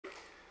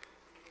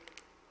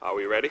Are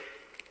we ready?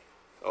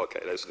 Okay,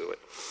 let's do it.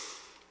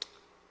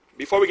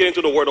 Before we get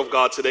into the Word of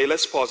God today,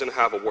 let's pause and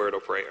have a word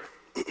of prayer.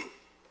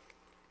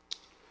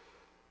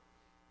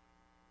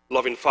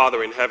 Loving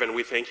Father in heaven,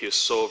 we thank you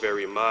so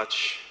very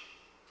much.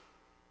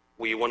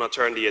 We want to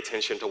turn the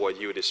attention toward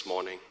you this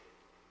morning.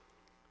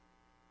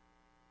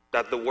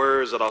 That the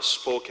words that are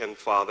spoken,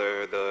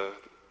 Father,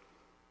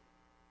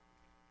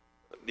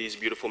 these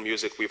beautiful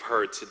music we've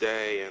heard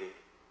today, and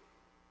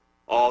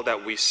all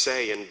that we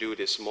say and do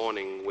this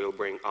morning will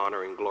bring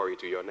honor and glory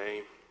to your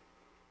name.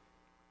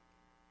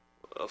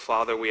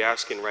 Father, we're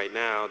asking right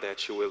now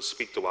that you will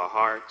speak to our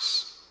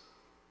hearts.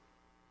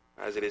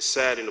 As it is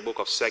said in the book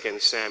of 2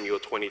 Samuel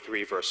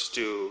 23, verse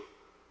 2,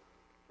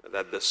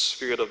 that the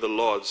Spirit of the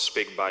Lord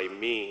spake by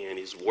me, and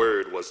his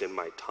word was in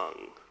my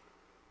tongue.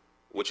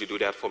 Would you do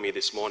that for me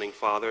this morning,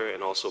 Father,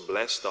 and also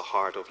bless the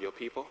heart of your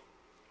people?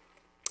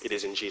 It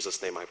is in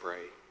Jesus' name I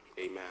pray.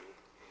 Amen.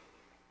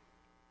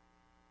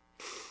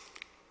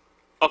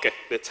 Okay,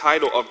 the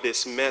title of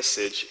this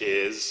message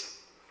is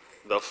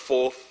The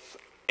Fourth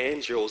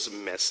Angel's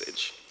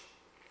Message.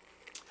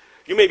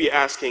 You may be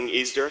asking,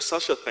 is there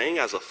such a thing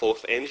as a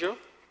fourth angel?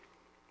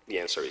 The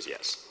answer is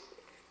yes.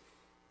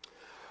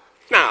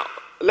 Now,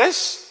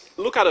 let's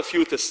look at a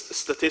few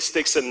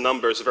statistics and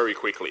numbers very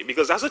quickly,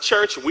 because as a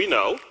church, we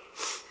know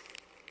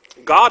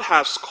God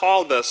has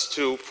called us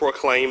to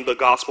proclaim the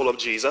gospel of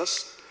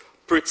Jesus,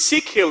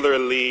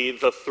 particularly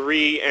the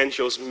three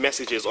angels'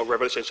 messages of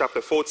Revelation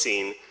chapter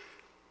 14,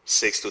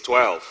 6 to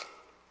 12.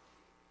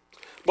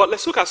 But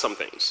let's look at some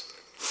things.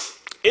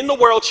 In the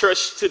world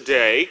church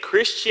today,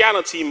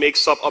 Christianity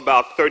makes up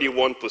about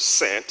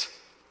 31%.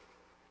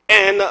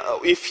 And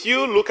if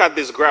you look at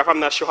this graph, I'm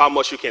not sure how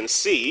much you can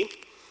see,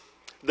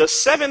 the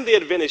Seventh-day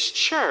Adventist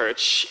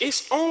church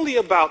is only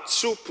about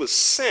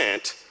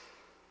 2%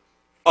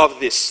 of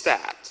this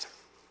stat.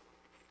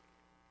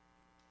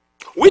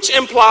 Which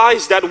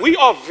implies that we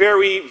are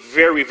very,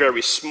 very,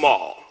 very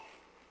small.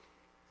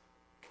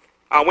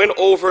 I went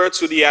over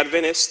to the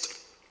Adventist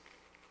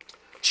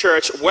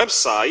church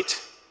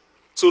website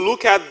to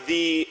look at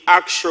the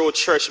actual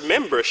church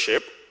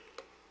membership.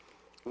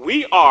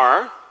 We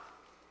are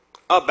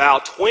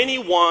about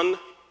 21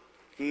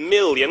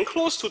 million,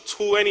 close to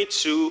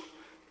 22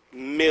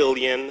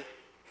 million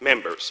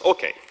members.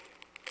 Okay.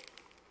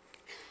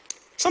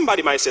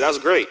 Somebody might say, that's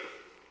great.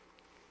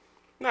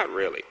 Not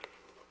really.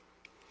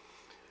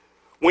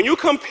 When you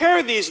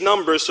compare these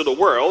numbers to the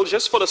world,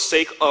 just for the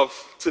sake of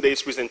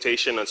today's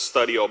presentation and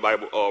study or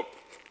Bible or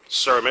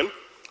sermon,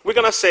 we're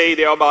going to say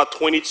there are about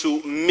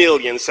 22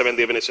 million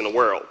Seventh-day Adventists in the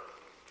world,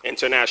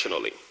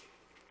 internationally.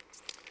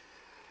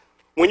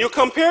 When you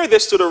compare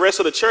this to the rest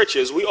of the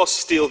churches, we are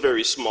still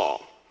very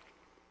small.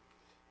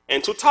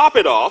 And to top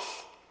it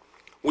off,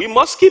 we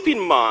must keep in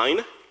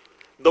mind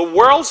the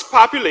world's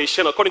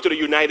population, according to the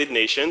United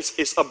Nations,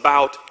 is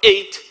about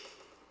 8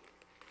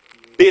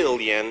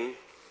 billion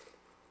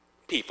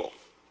people.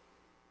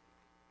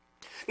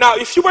 Now,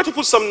 if you were to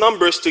put some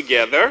numbers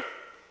together,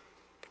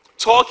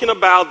 talking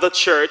about the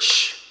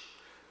church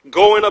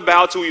going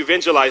about to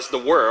evangelize the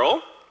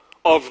world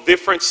of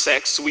different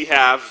sects, we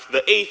have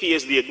the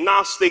atheists, the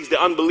agnostics, the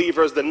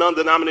unbelievers, the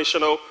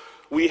non-denominational,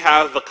 we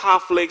have the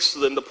Catholics,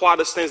 the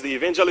Protestants, the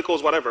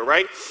evangelicals, whatever,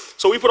 right?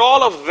 So we put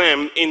all of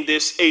them in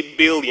this 8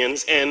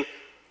 billions, and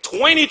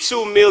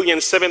 22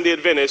 million Seventh-day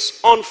Adventists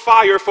on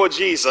fire for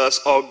Jesus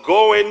are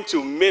going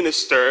to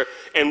minister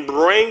and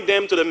bring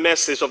them to the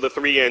message of the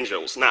three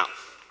angels. Now,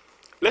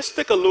 let's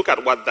take a look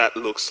at what that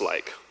looks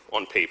like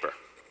on paper.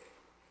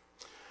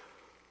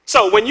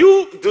 So when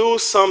you do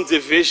some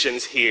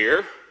divisions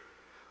here,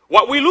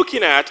 what we're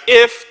looking at,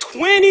 if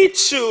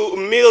 22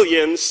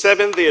 million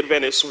Seventh-day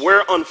Adventists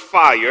were on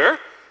fire,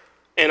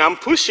 and I'm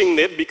pushing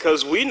it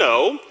because we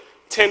know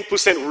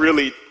 10%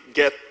 really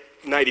get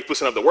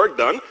 90% of the work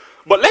done,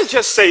 but let's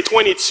just say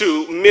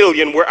 22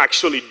 million were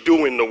actually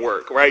doing the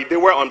work, right? They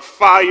were on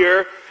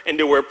fire, and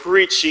they were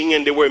preaching,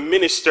 and they were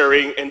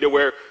ministering, and they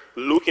were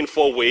looking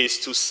for ways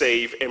to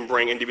save and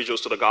bring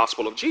individuals to the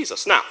gospel of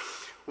Jesus. Now,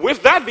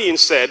 with that being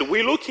said,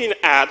 we're looking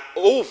at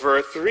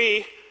over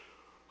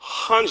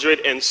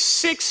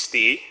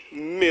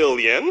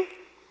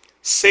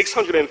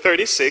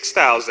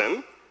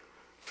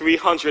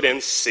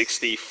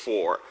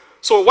 360,636,364.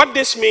 So what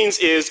this means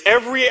is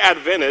every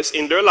Adventist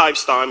in their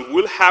lifetime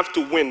will have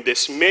to win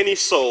this many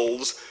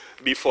souls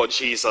before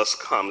Jesus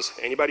comes.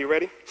 Anybody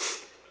ready?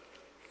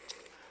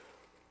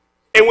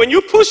 And when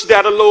you push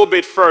that a little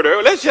bit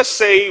further, let's just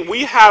say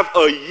we have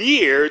a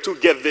year to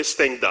get this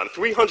thing done,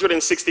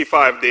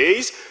 365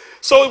 days.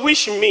 So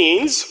which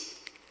means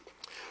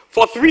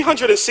for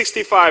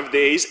 365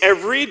 days,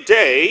 every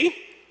day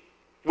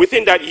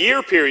within that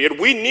year period,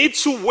 we need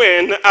to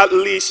win at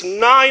least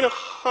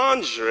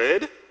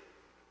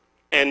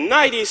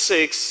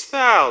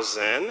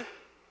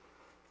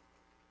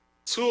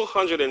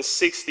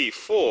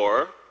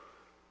 996,264.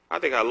 I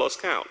think I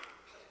lost count.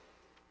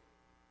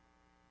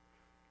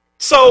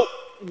 So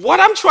what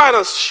I'm trying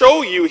to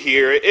show you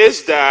here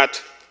is that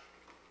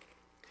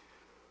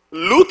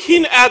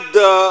looking at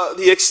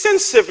the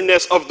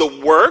extensiveness of the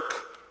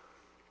work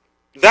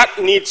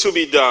that need to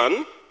be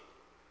done,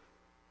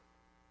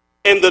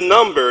 and the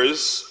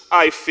numbers,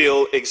 I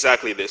feel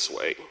exactly this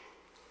way.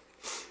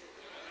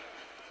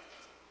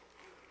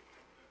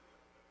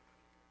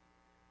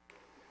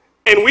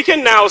 And we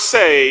can now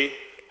say,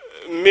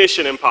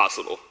 mission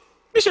impossible.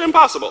 Mission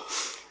impossible.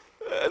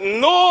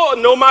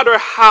 No matter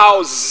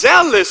how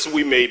zealous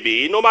we may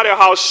be, no matter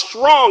how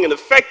strong and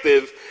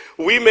effective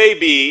we may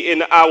be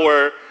in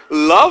our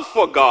love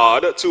for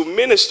God to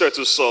minister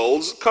to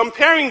souls,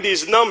 comparing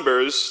these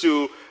numbers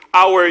to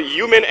our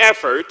human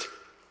effort,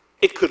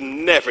 it could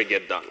never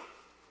get done.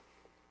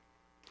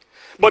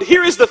 But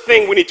here is the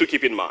thing we need to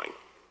keep in mind.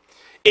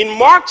 In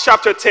Mark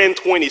chapter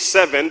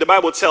 10:27, the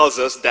Bible tells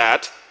us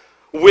that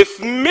with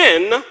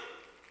men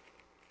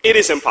it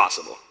is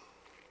impossible,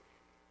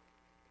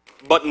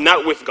 but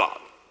not with God.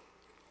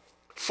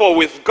 For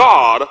with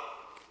God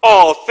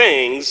all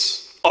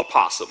things are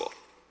possible.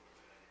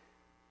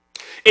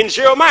 In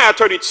Jeremiah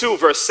 32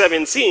 verse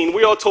 17,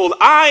 we are told,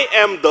 I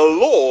am the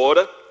Lord,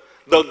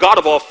 the God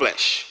of all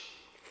flesh.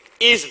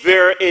 Is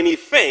there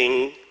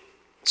anything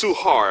too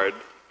hard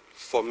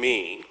for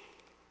me?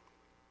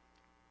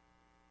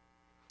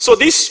 So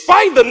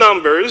despite the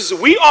numbers,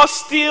 we are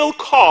still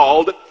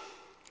called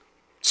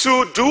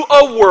to do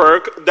a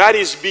work that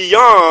is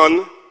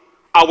beyond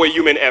our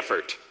human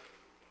effort.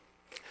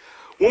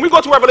 When we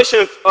go to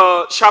Revelation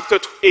chapter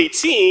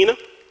 18,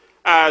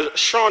 as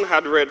Sean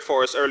had read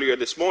for us earlier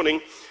this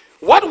morning,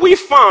 what we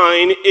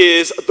find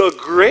is the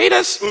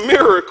greatest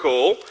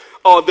miracle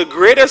or the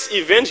greatest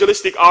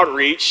evangelistic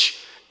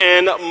outreach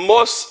and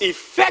most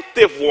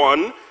effective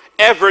one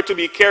ever to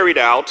be carried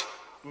out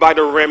by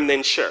the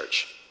remnant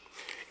church.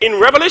 In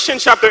Revelation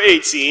chapter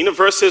 18,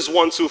 verses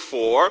 1 to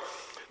 4,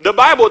 the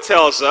Bible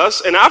tells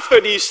us, and after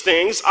these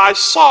things, I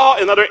saw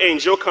another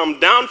angel come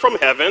down from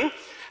heaven,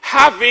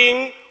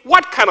 having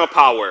what kind of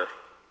power?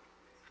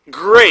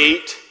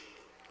 Great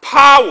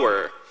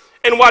power.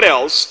 And what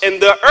else? And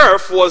the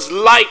earth was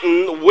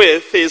lightened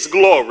with his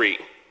glory.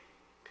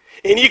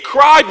 And he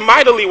cried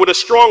mightily with a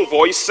strong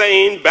voice,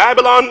 saying,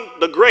 Babylon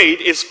the Great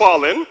is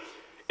fallen,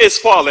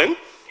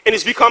 and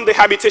is become the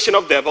habitation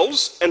of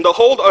devils, and the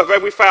hold of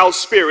every foul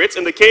spirit,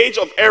 and the cage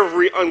of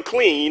every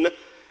unclean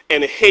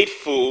and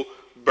hateful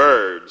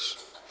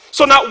birds.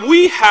 So now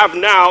we have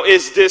now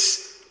is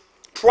this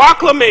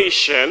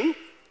proclamation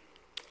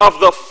of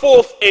the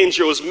fourth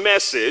angel's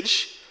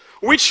message,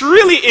 which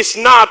really is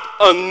not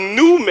a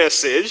new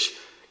message.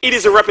 It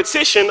is a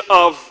repetition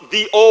of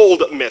the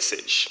old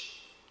message.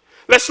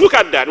 Let's look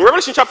at that. In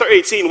Revelation chapter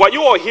 18, what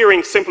you are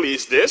hearing simply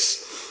is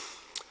this.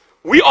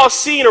 We are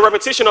seeing a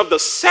repetition of the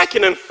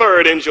second and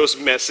third angel's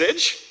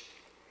message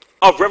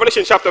of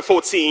Revelation chapter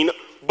 14,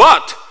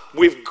 but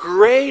with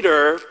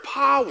greater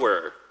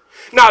power.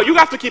 Now, you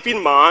have to keep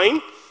in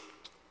mind,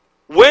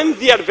 when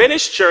the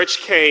Adventist church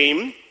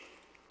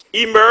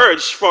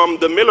emerged from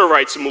the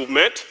Millerites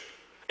movement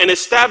and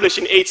established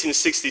in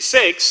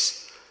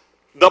 1866,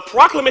 the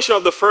proclamation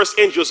of the first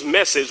angel's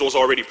message was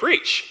already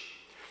preached.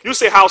 You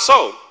say, how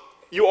so?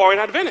 You are an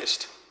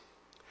Adventist.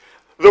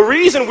 The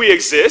reason we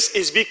exist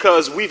is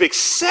because we've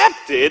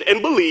accepted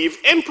and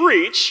believed and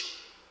preached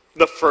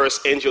the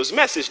first angel's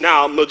message.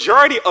 Now,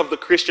 majority of the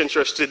Christian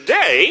church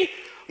today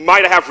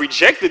might have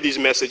rejected these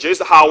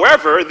messages.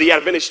 However, the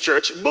Adventist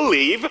church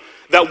believe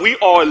that we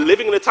are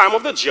living in the time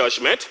of the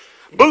judgment,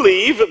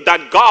 believe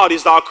that God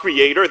is our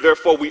creator,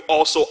 therefore we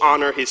also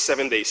honor his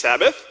 7-day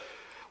Sabbath.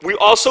 We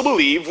also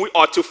believe we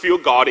ought to fear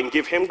God and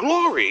give him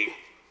glory.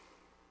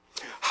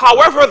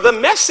 However, the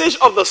message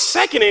of the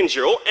second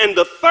angel and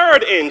the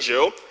third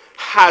angel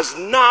has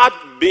not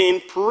been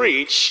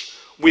preached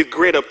with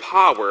greater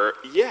power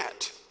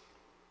yet.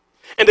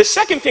 And the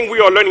second thing we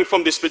are learning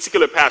from this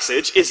particular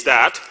passage is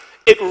that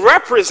it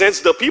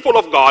represents the people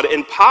of God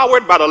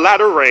empowered by the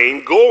latter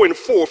rain going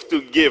forth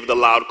to give the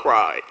loud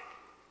cry.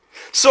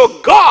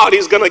 So God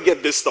is going to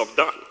get this stuff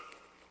done.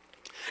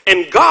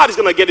 And God is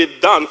going to get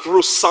it done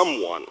through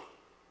someone.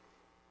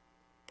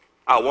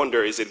 I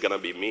wonder, is it going to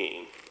be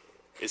me?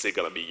 Is it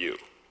going to be you?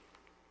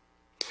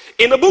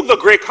 In the book, The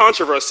Great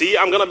Controversy,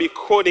 I'm going to be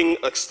quoting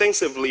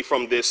extensively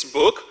from this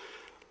book.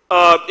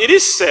 It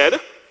is said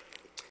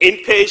in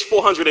page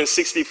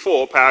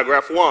 464,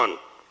 paragraph 1,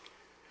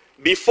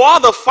 before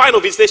the final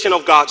visitation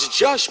of God's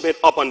judgment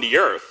upon the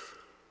earth,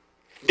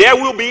 there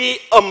will be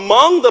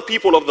among the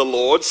people of the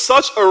Lord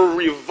such a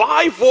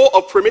revival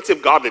of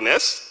primitive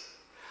godliness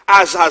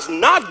as has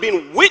not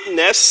been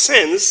witnessed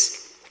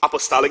since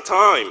apostolic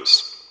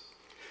times.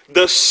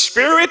 The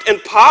Spirit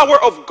and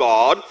power of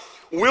God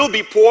will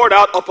be poured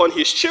out upon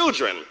his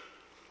children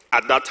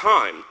at that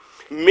time.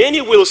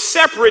 Many will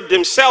separate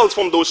themselves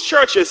from those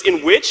churches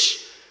in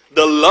which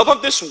the love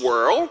of this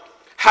world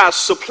has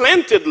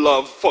supplanted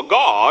love for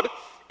God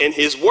and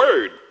his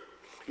word.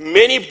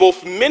 Many,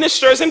 both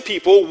ministers and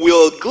people,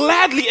 will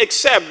gladly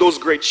accept those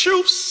great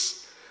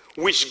truths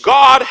which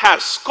God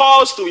has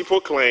caused to be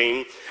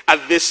proclaimed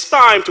at this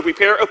time to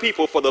prepare a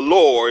people for the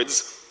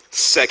Lord's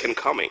second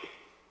coming.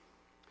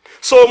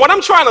 So what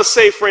I'm trying to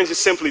say, friends, is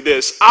simply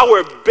this.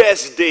 Our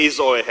best days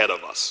are ahead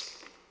of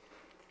us.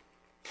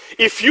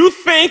 If you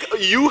think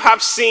you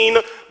have seen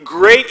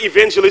great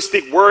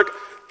evangelistic work,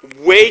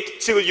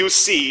 wait till you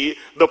see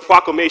the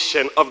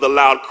proclamation of the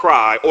loud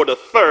cry or the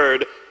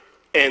third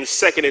and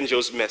second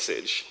angel's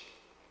message.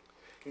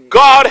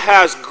 God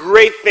has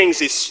great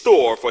things in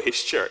store for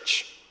his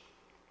church.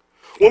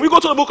 When we go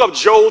to the book of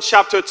Joel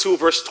chapter 2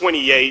 verse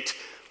 28,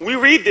 we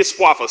read this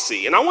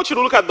prophecy, and I want you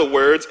to look at the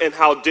words and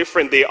how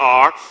different they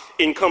are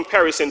in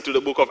comparison to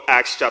the book of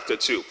Acts chapter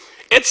 2.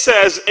 It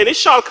says, "And it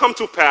shall come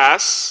to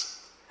pass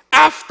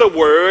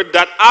afterward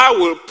that I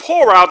will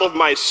pour out of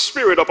my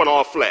spirit upon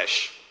all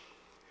flesh,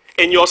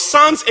 and your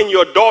sons and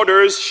your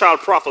daughters shall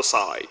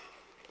prophesy.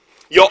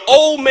 Your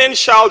old men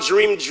shall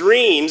dream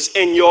dreams,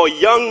 and your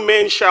young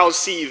men shall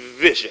see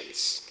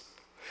visions."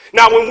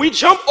 Now, when we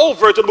jump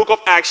over to the book of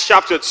Acts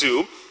chapter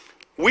 2,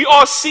 we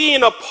are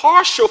seeing a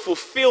partial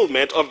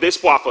fulfillment of this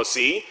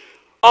prophecy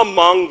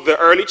among the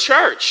early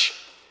church.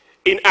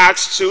 In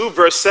Acts 2,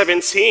 verse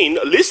 17,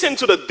 listen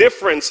to the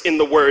difference in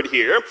the word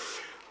here.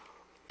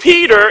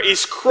 Peter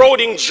is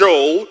quoting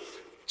Joel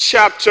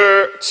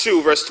chapter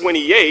 2, verse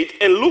 28,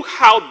 and look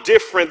how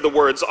different the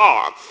words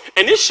are.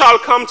 "And it shall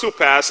come to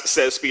pass,"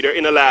 says Peter,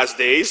 "in the last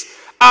days,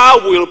 I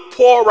will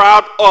pour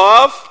out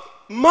of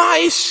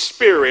my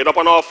spirit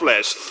upon all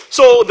flesh."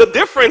 So the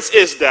difference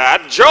is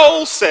that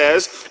Joel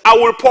says, "I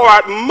will pour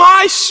out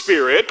my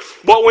spirit,"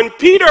 but when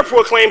Peter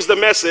proclaims the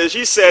message,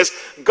 he says,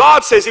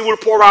 God says he will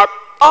pour out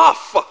of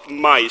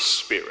my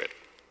spirit.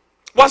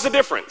 What's the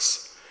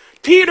difference?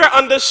 Peter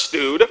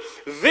understood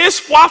this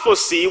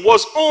prophecy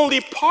was only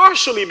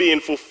partially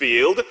being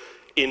fulfilled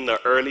in the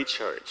early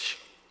church.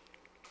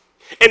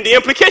 And the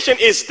implication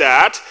is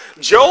that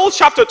Joel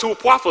chapter 2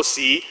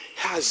 prophecy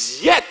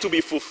has yet to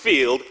be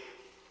fulfilled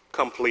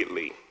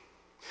completely.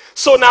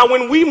 So now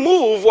when we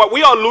move, what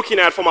we are looking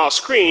at from our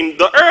screen,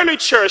 the early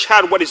church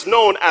had what is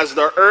known as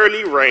the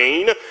early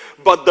rain,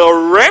 but the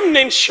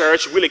remnant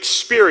church will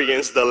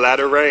experience the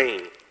latter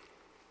rain.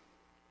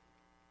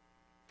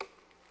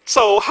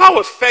 So how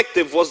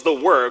effective was the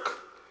work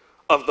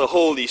of the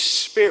Holy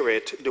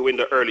Spirit during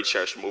the early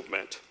church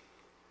movement?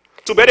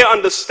 To better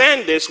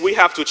understand this, we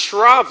have to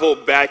travel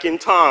back in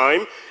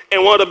time,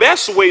 and one of the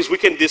best ways we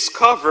can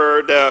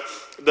discover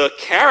the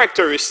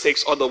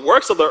characteristics or the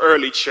works of the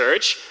early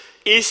church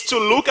is to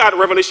look at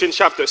Revelation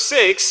chapter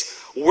 6,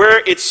 where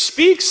it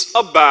speaks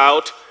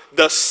about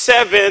the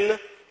 7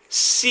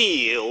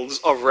 seals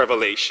of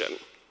Revelation.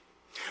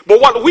 But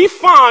what we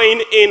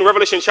find in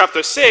Revelation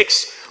chapter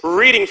 6,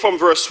 reading from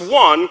verse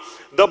 1,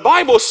 the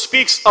Bible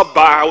speaks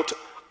about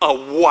a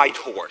white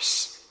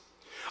horse.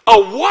 A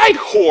white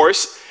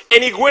horse,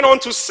 and it went on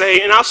to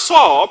say, "And I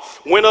saw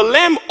when a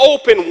lamb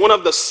opened one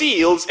of the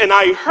seals, and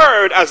I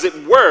heard as it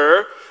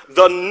were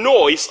the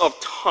noise of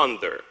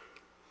thunder.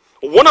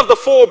 One of the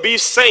 4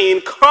 beasts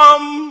saying,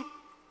 'Come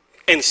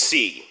and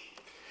see.'"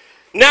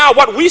 Now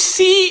what we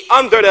see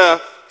under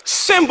the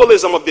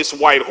symbolism of this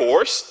white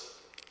horse,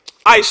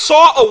 I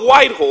saw a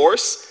white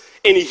horse,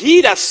 and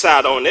he that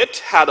sat on it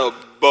had a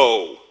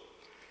bow,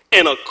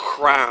 and a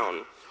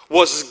crown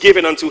was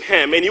given unto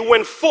him, and he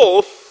went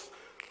forth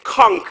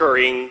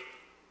conquering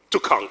to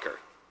conquer.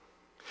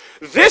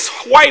 This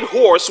white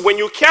horse, when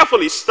you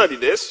carefully study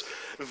this,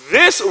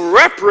 this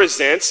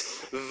represents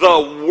the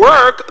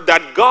work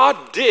that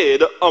God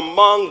did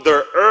among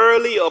the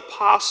early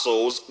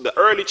apostles, the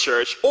early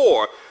church,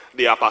 or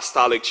the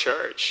apostolic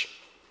church.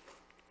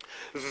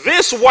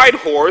 This white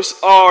horse,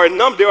 there are a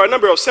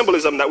number of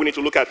symbolism that we need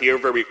to look at here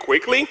very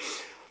quickly.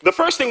 The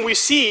first thing we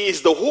see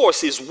is the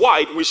horse is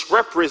white, which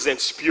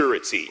represents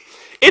purity.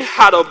 It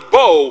had a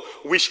bow,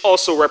 which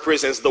also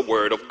represents the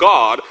word of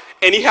God,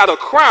 and he had a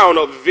crown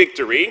of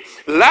victory.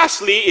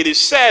 Lastly, it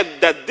is said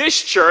that this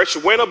church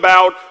went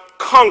about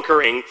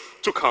conquering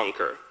to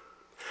conquer.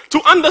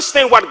 To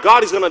understand what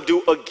God is going to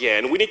do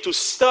again, we need to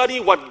study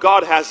what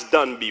God has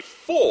done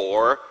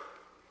before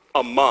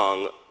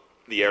among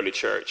the early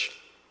church.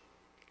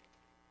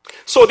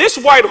 So this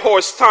white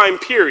horse time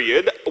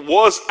period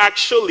was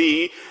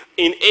actually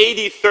in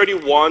AD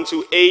 31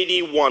 to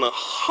AD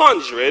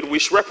 100,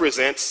 which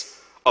represents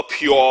a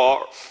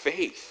pure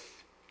faith.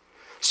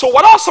 So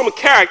what are some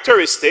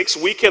characteristics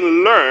we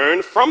can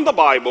learn from the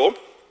Bible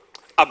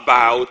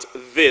about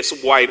this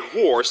white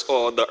horse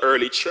or the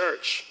early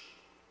church?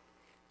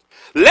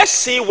 Let's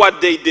see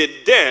what they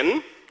did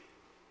then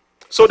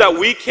so that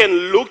we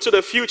can look to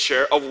the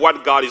future of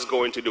what God is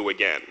going to do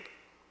again.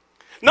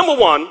 Number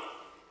one,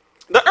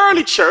 the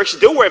early church,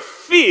 they were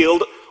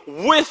filled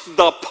with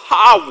the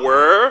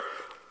power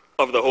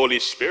of the Holy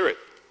Spirit.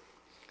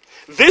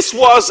 This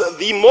was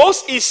the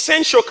most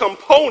essential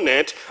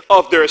component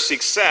of their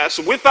success.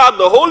 Without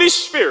the Holy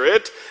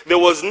Spirit, there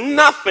was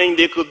nothing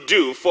they could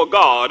do for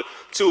God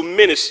to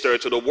minister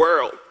to the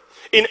world.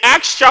 In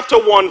Acts chapter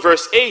 1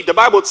 verse 8, the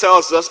Bible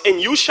tells us,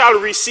 "And you shall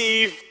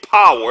receive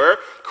power,"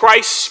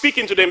 Christ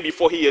speaking to them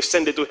before he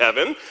ascended to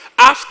heaven.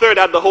 "After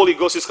that, the Holy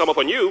Ghost is come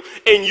upon you,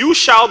 and you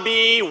shall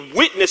be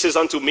witnesses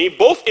unto me,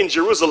 both in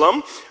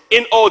Jerusalem,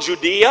 in all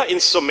Judea, in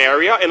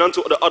Samaria, and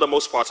unto the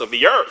uttermost parts of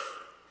the earth."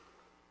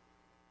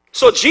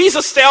 So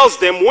Jesus tells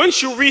them,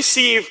 once you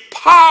receive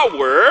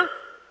power,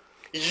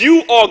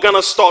 you are going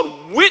to start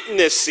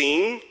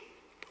witnessing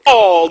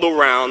all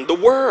around the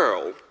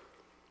world.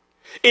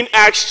 In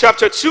Acts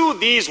chapter 2,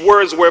 these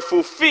words were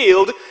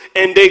fulfilled,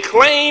 and they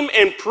claim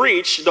and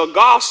preach the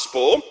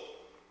gospel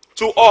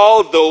to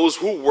all those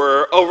who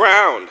were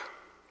around.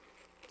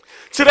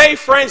 Today,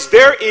 friends,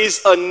 there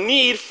is a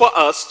need for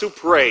us to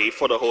pray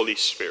for the Holy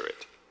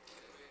Spirit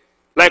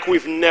like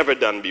we've never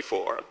done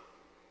before.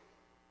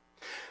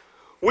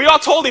 We are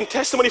told in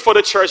Testimony for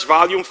the Church,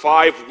 Volume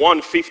 5,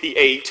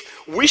 158,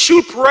 we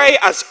should pray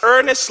as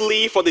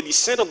earnestly for the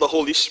descent of the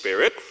Holy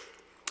Spirit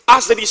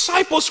as the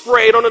disciples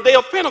prayed on the day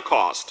of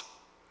Pentecost.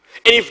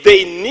 And if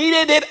they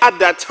needed it at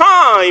that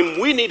time,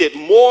 we need it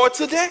more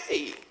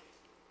today.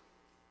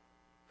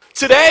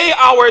 Today,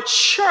 our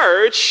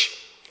church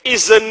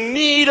is in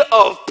need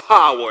of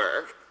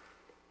power,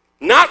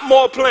 not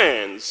more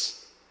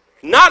plans,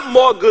 not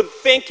more good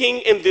thinking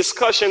in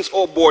discussions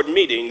or board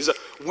meetings.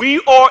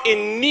 We are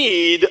in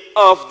need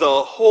of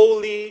the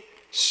Holy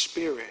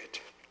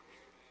Spirit.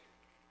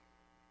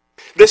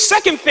 The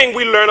second thing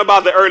we learn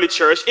about the early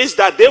church is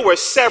that they were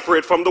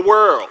separate from the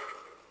world.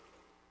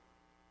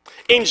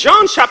 In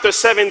John chapter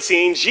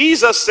 17,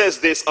 Jesus says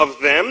this of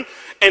them,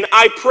 "And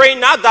I pray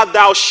not that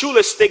thou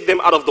shouldest take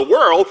them out of the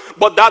world,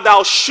 but that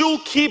thou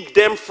should keep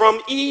them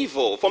from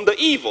evil, from the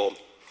evil.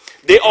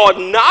 They are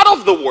not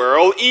of the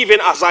world, even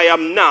as I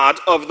am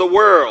not of the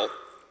world."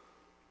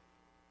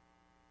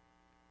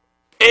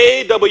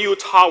 A.W.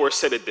 Tower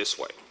said it this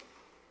way: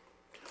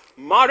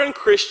 modern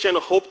Christians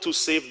hope to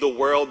save the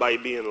world by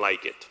being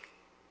like it,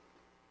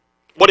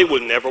 but it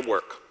will never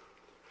work.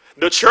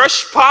 The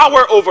church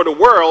power over the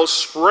world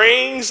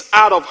springs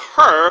out of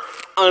her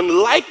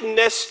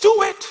unlikeness to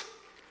it,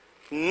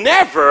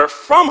 never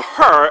from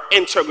her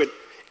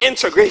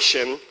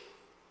integration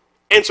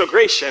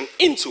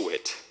into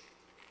it.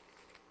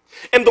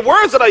 And the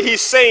words that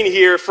he's saying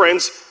here,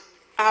 friends,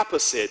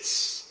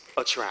 opposites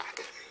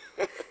attract.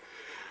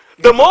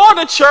 The more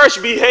the church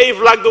behaves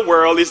like the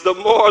world is the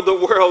more the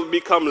world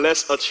becomes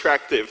less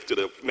attractive to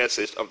the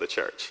message of the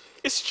church.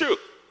 It's true.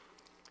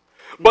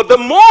 But the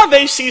more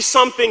they see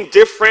something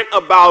different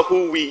about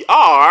who we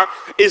are,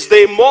 is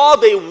the more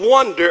they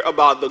wonder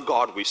about the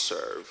God we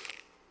serve.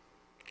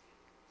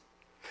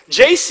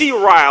 J.C.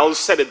 Riles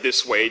said it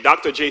this way,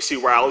 Dr. J.C.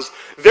 Riles: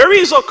 there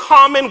is a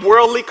common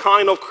worldly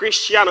kind of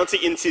Christianity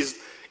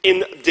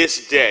in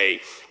this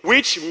day,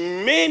 which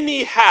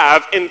many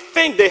have and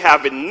think they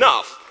have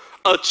enough.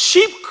 A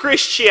cheap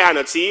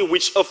Christianity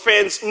which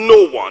offends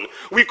no one,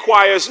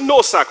 requires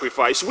no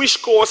sacrifice,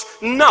 which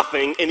costs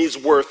nothing and is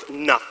worth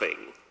nothing.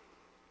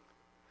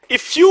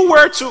 If you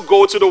were to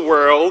go to the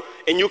world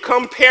and you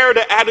compare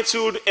the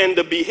attitude and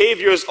the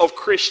behaviors of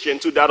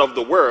Christians to that of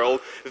the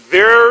world,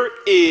 there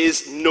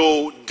is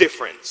no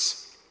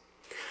difference.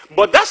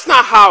 But that's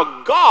not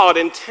how God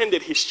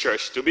intended his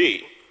church to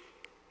be.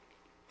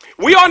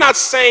 We are not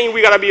saying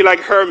we got to be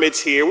like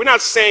hermits here. We're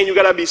not saying you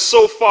got to be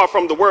so far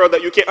from the world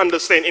that you can't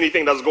understand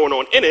anything that's going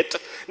on in it.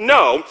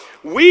 No,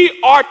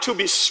 we are to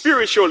be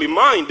spiritually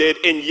minded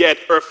and yet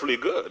earthly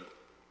good.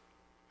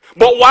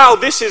 But while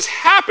this is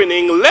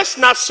happening, let's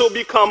not so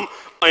become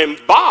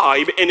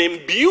imbibed and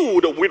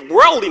imbued with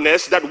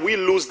worldliness that we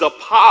lose the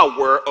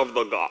power of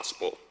the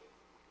gospel.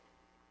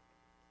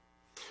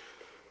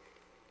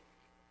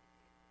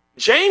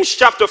 James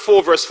chapter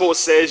 4 verse 4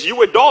 says,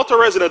 "You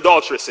adulterers and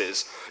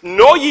adulteresses,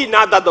 know ye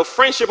not that the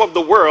friendship of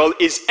the world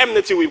is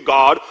enmity with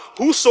God?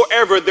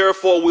 Whosoever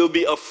therefore will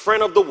be a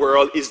friend of the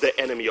world is the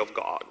enemy of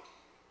God."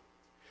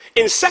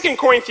 In 2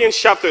 Corinthians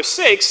chapter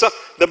 6,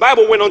 the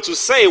Bible went on to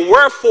say,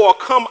 "Wherefore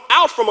come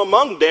out from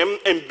among them,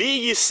 and be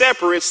ye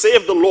separate,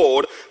 saith the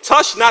Lord.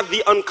 Touch not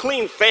the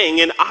unclean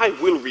thing, and I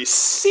will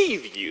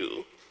receive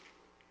you."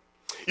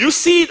 You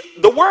see,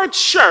 the word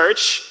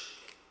church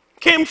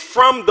came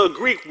from the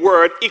Greek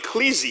word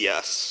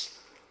ecclesias,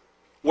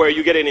 where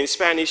you get it in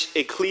Spanish.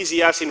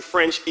 Ecclesias in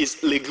French is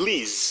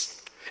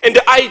l'église. And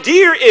the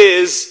idea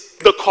is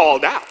the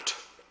called out.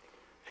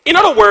 In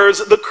other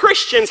words, the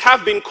Christians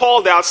have been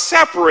called out,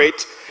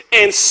 separate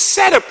and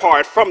set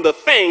apart from the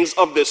things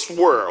of this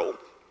world.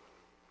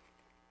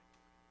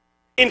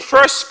 In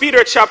 1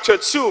 Peter chapter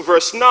 2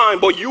 verse 9,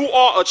 "But you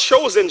are a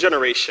chosen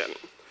generation,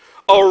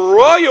 a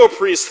royal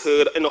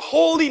priesthood, and a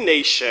holy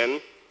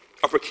nation,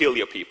 a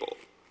peculiar people,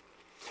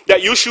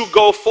 that you should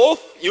go forth,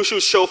 you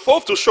should show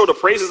forth to show the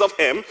praises of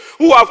him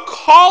who have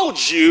called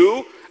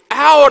you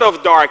out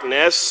of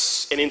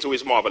darkness and into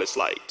his marvelous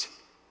light."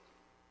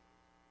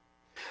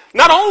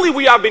 Not only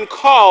we have been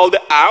called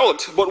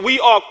out, but we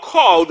are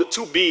called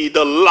to be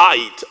the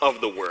light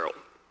of the world.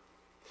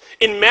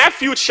 In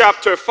Matthew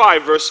chapter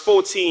 5 verse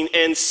 14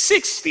 and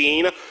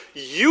 16,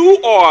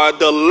 "You are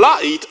the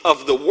light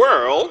of the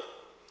world.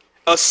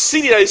 A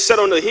city that is set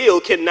on a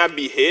hill cannot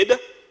be hid.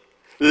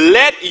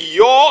 Let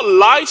your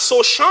light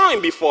so shine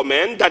before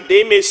men that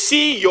they may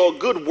see your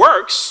good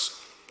works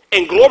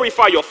and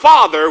glorify your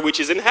Father which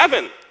is in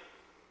heaven."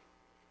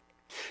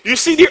 You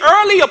see, the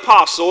early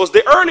apostles,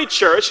 the early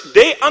church,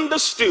 they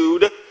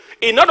understood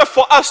in order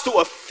for us to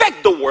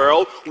affect the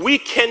world, we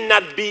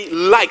cannot be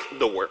like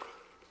the world.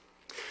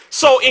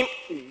 So in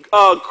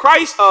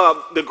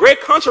the Great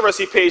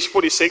Controversy, page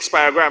 46,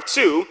 paragraph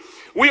 2,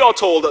 we are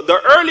told that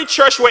the early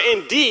church were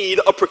indeed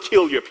a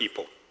peculiar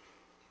people.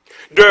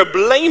 Their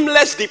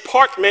blameless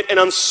deportment and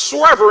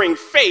unswerving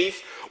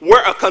faith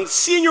were a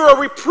continual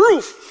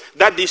reproof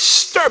that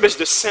disturbs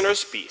the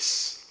sinner's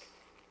peace.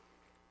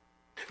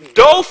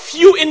 Though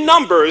few in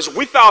numbers,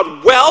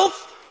 without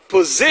wealth,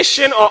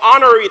 position, or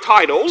honorary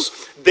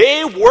titles,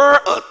 they were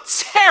a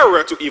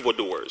terror to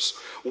evildoers,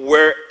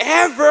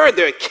 wherever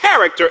their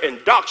character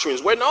and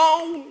doctrines were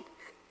known.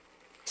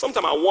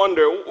 Sometimes I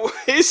wonder,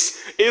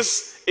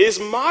 is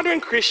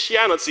modern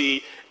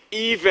Christianity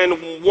even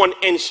one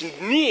inch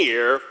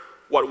near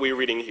what we're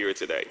reading here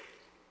today?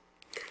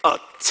 A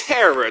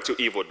terror to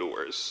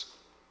evildoers.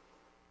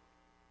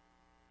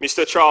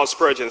 Mr. Charles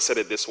Spurgeon said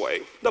it this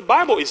way: the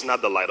Bible is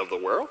not the light of the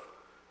world,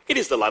 it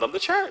is the light of the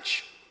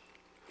church.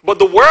 But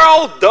the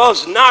world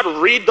does not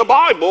read the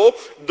Bible,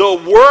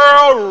 the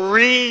world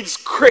reads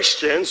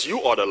Christians.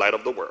 You are the light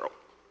of the world.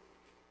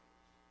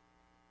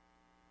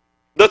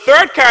 The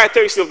third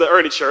characteristic of the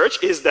early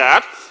church is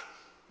that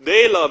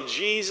they love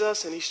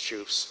Jesus and his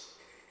truths.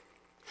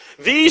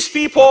 These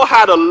people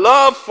had a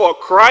love for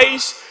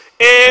Christ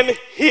and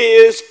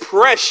his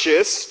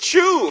precious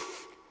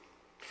truth.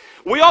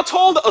 We are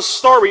told a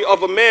story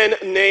of a man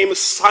named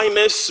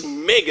Simon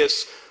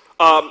Magus.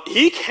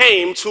 He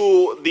came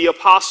to the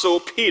apostle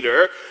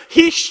Peter.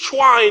 He's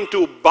trying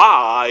to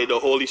buy the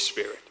Holy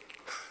Spirit.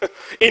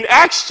 In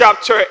Acts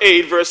chapter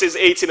 8, verses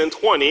 18 and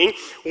 20,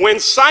 when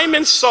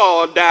Simon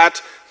saw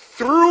that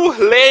through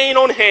laying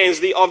on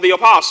hands of the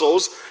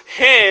apostles'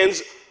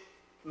 hands,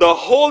 the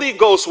Holy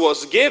Ghost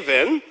was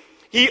given,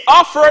 he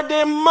offered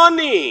them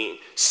money,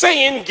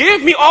 saying,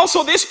 give me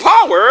also this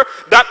power,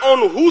 that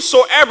on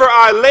whosoever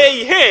I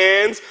lay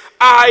hands,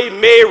 I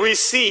may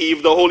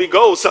receive the Holy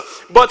Ghost.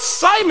 But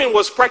Simon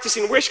was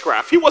practicing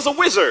witchcraft. He was a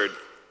wizard.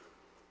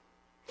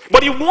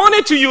 But he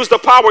wanted to use the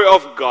power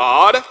of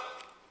God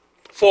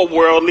for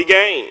worldly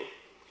gain.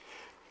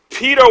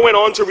 Peter went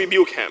on to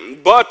rebuke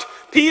him. But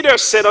Peter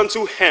said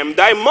unto him,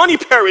 thy money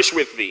perish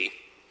with thee,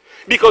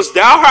 because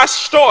thou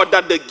hast thought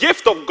that the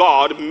gift of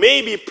God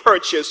may be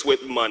purchased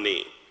with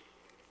money.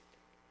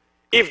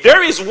 If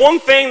there is one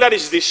thing that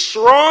is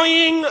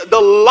destroying the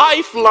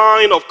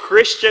lifeline of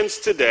Christians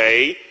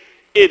today,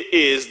 it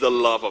is the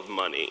love of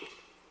money.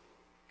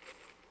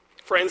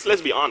 Friends,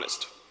 let's be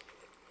honest.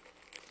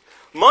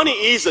 Money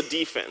is a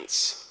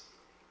defense.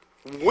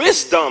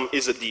 Wisdom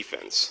is a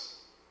defense.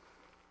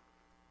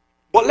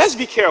 But let's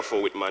be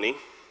careful with money.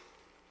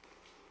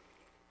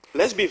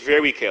 Let's be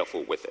very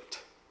careful with it.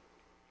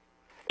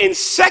 In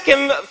 2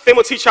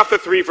 Timothy chapter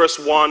 3, verse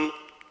 1,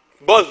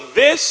 but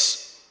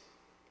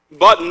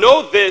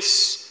know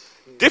this,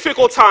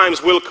 difficult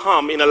times will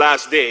come in the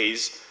last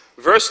days.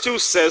 Verse 2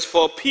 says,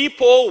 for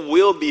people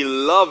will be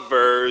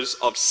lovers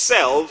of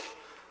self,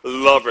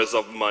 lovers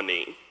of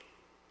money.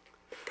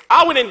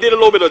 I went and did a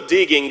little bit of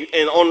digging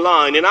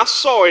online, and I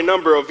saw a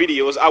number of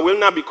videos. I will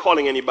not be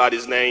calling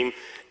anybody's name.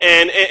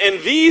 And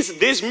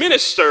these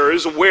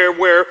ministers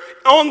were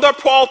on the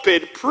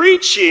pulpit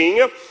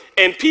preaching,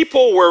 and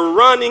people were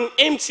running,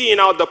 emptying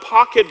out the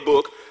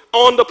pocketbook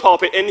on the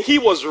pulpit, and he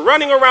was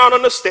running around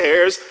on the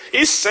stairs.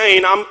 He's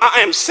saying, I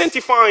am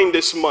sanctifying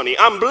this money.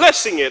 I'm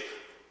blessing it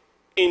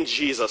in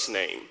Jesus'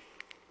 name.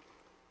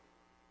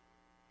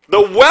 The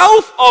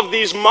wealth of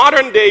these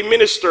modern day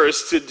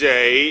ministers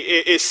today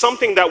is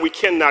something that we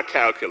cannot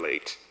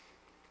calculate.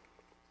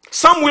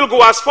 Some will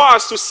go as far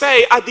as to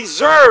say, I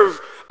deserve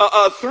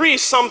a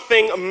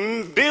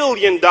 $3-something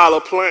billion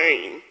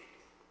plane,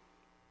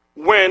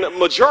 when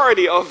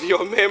majority of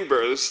your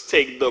members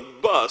take the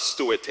bus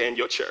to attend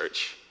your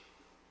church.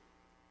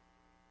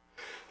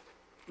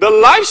 The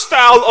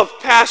lifestyle of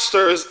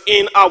pastors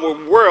in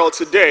our world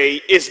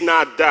today is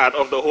not that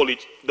of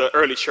the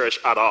early church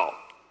at all.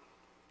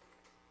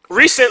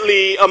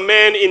 Recently, a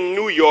man in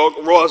New York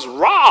was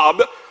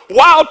robbed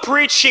while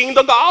preaching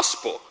the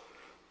gospel,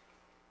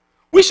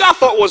 which I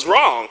thought was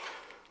wrong.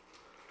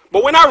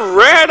 But when I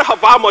read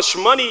of how much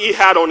money he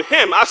had on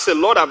him, I said,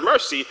 Lord have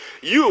mercy,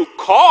 you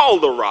call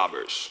the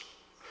robbers.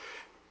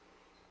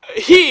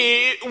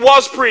 He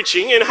was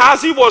preaching, and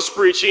as he was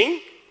preaching,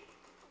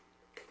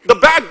 the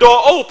back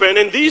door opened,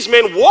 and these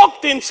men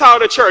walked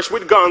inside the church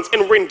with guns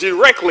and went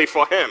directly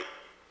for him.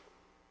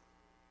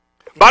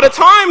 By the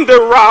time they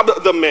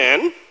robbed the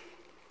man,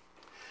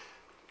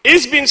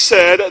 it's been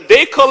said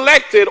they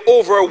collected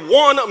over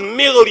 $1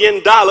 million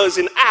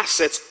in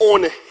assets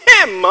on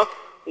him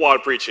while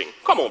preaching.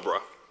 Come on, bro.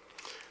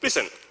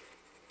 Listen.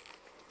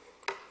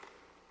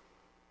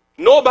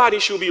 Nobody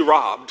should be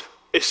robbed,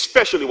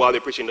 especially while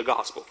they're preaching the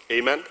gospel.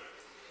 Amen?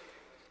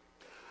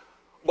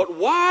 But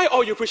why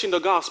are you preaching the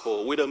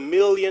gospel with $1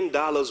 million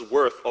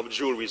worth of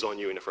jewelry on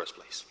you in the first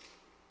place?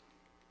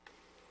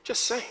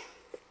 Just saying.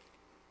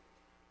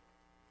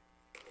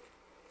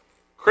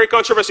 Great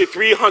Controversy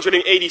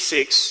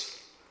 386,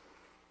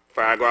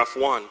 paragraph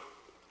 1.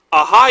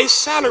 A high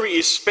salary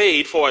is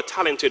paid for a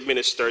talented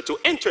minister to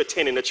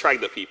entertain and attract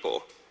the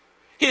people.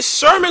 His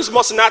sermons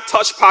must not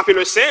touch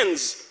popular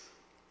sins.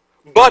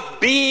 but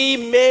be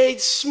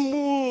made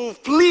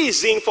smooth,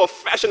 pleasing for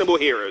fashionable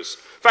ears.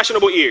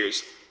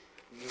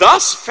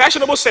 Thus,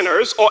 fashionable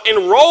sinners are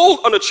enrolled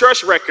on the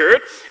church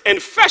record,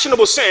 and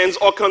fashionable sins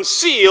are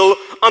concealed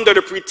under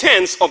the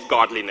pretense of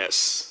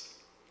godliness.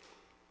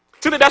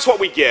 Today, that's what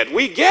we get.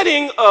 We're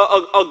getting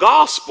a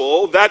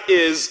gospel that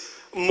is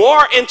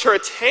more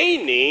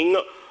entertaining,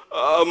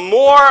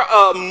 more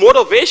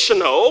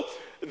motivational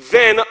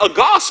than a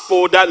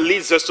gospel that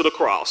leads us to the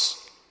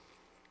cross.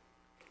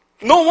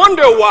 No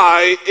wonder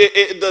why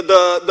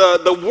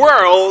the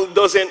world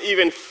doesn't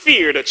even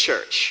fear the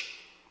church.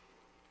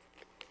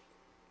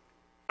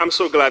 I'm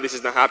so glad this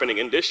is not happening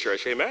in this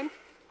church, amen?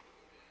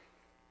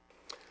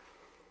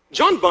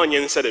 John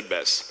Bunyan said it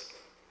best.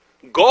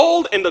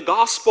 Gold and the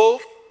gospel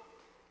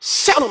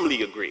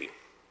seldomly agree.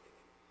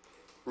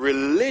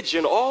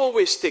 Religion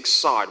always takes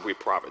side with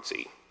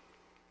poverty.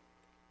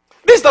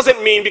 This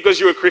doesn't mean because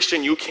you're a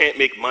Christian you can't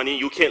make money,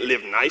 you can't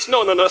live nice.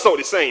 No, that's not what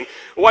he's saying.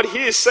 What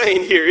he is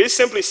saying here is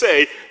simply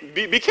say,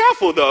 be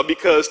careful though,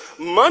 because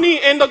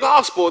money and the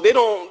gospel, they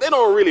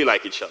don't really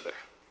like each other.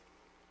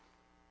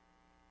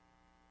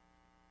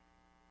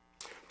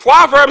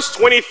 Proverbs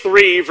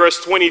 23,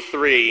 verse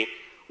 23,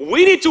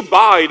 we need to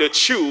buy the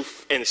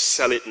truth and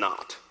sell it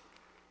not.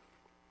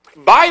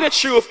 Buy the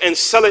truth and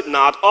sell it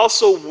not,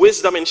 also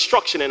wisdom,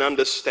 instruction, and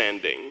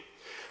understanding.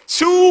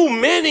 Too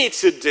many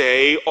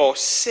today are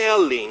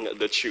selling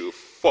the truth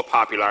for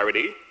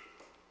popularity,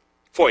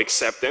 for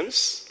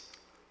acceptance,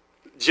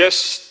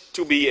 just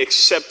to be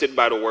accepted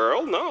by the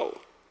world. No.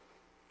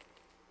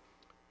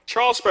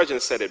 Charles Spurgeon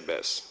said it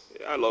best.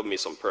 I love me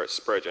some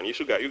Spurgeon.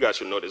 You guys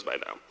should know this by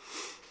now.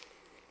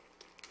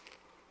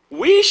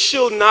 We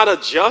should not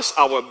adjust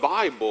our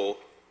Bible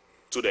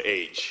to the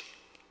age.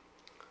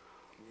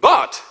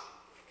 But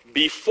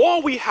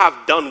before we have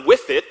done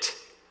with it,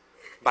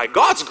 by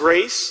God's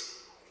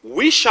grace,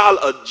 we shall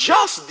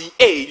adjust the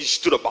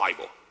age to the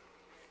Bible.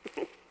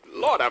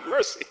 Lord have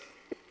mercy.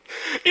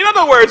 In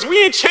other words,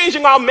 we ain't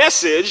changing our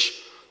message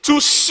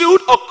to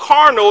suit a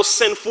carnal,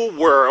 sinful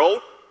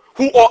world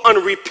who are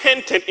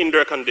unrepentant in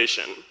their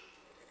condition.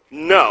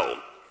 No,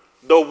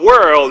 the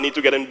world need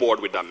to get on board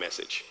with that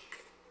message.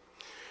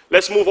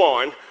 Let's move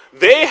on.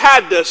 They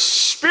had the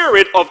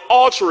spirit of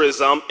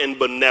altruism and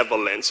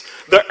benevolence.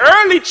 The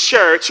early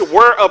church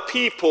were a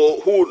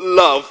people who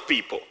loved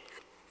people.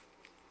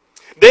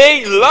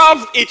 They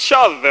loved each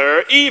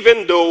other,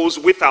 even those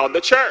without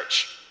the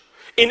church.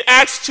 In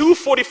Acts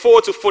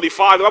 2:44 to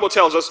 45, the Bible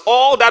tells us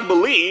all that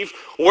believed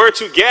were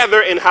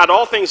together and had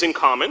all things in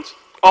common,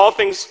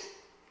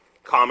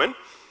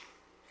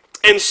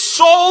 and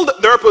sold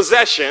their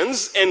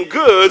possessions and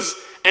goods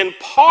and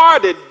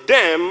parted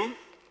them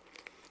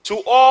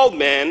to all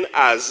men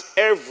as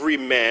every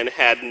man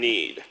had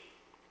need.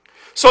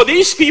 So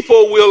these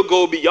people will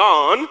go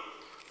beyond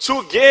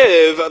to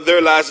give their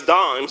last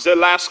dimes, their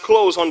last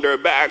clothes on their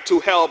back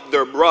to help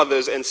their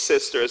brothers and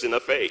sisters in the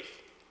faith.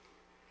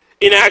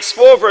 In Acts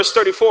 4, verse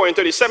 34 and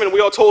 37, we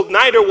are told,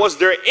 neither was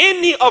there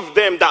any of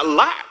them that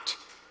lacked.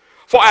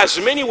 For as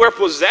many were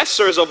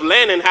possessors of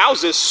land and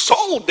houses,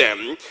 sold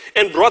them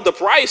and brought the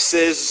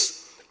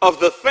prices of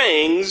the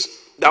things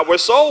that were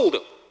sold,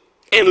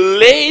 and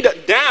laid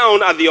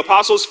down at the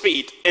apostles'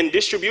 feet, and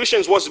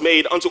distributions was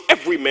made unto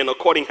every man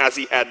according as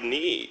he had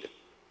need.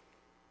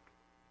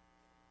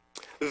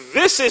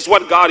 This is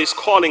what God is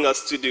calling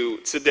us to do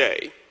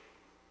today.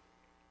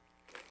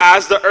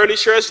 As the early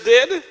church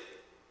did,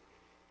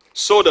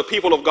 so the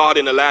people of God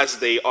in the last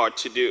day are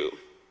to do.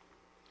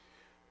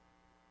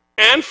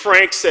 Anne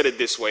Frank said it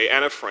this way,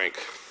 Anna Frank,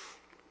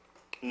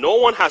 no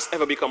one has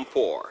ever become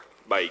poor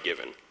by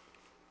giving.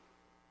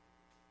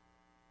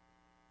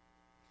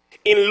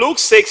 In Luke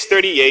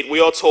 6:38,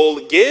 we are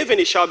told, give and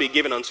it shall be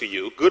given unto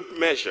you, good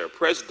measure,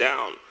 pressed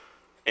down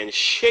and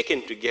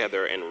shaken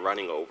together and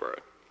running over,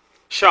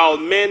 shall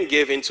men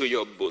give into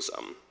your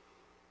bosom.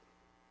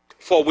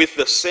 For with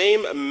the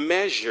same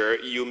measure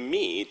you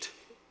meet,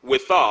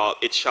 withal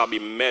it shall be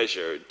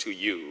measured to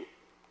you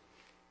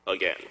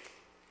again.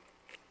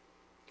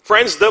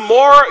 Friends, the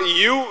more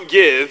you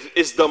give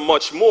is the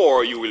much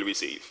more you will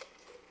receive.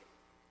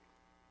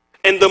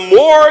 And the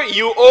more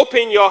you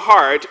open your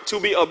heart to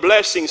be a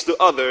blessing to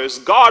others,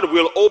 God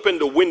will open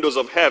the windows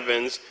of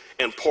heavens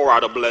and pour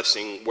out a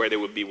blessing where there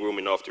would be room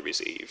enough to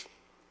receive.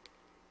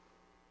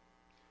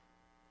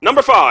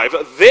 Number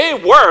 5, they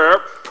were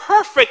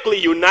perfectly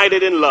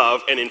united in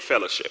love and in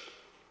fellowship.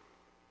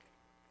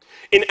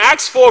 In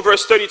Acts 4,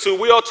 verse 32,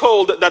 we are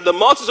told that the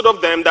multitude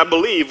of them that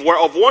believed were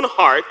of one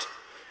heart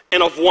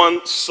and of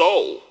one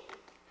soul.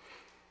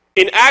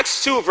 In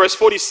Acts 2, verse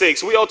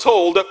 46, we are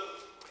told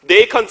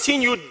they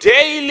continued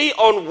daily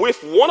on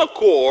with one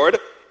accord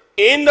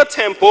in the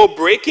temple,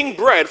 breaking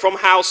bread from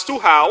house to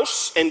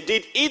house, and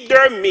did eat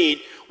their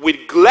meat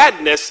with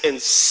gladness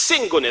and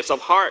singleness of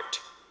heart.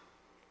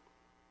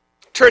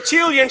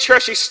 Tertullian,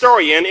 church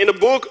historian, in the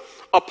book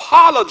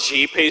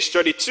Apology, page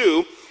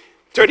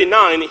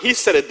 39, he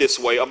said it this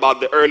way about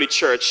the early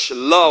church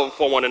love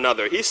for one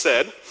another. He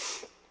said,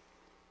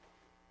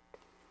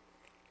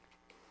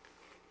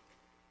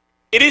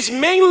 it is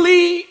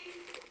mainly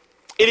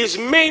It is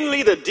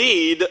mainly the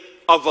deed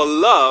of a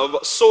love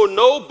so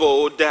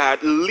noble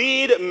that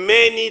lead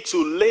many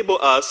to label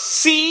us.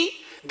 See,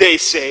 they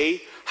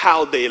say,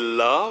 how they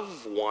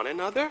love one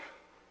another.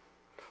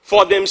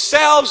 For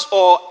themselves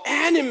are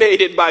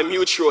animated by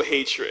mutual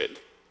hatred.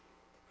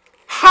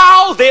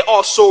 How they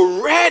are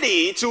so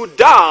ready to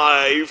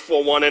die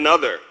for one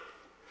another.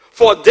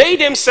 For they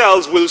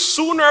themselves will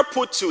sooner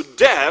put to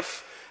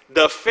death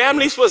the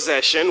family's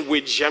possession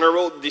with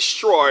general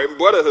destroy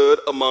brotherhood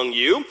among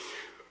you,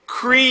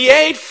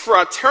 create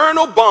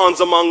fraternal bonds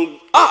among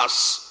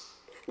us,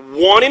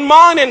 one in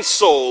mind and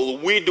soul.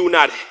 We do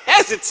not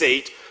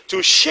hesitate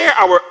to share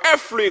our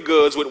earthly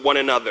goods with one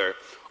another.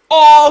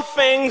 All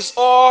things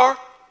are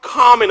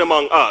common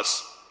among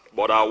us,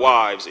 but our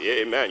wives,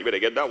 amen, you better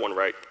get that one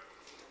right.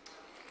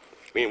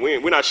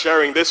 We're not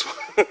sharing this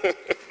one.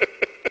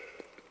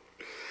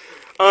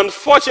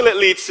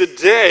 Unfortunately,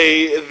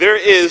 today, there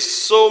is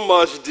so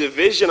much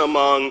division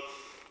among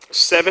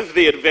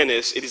Seventh-day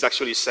Adventists, it is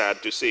actually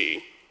sad to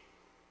see.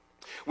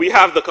 We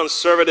have the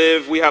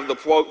conservative, we have the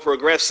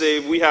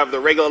progressive, we have the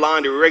regular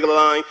line, the irregular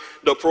line,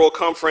 the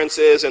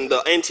pro-conferences and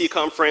the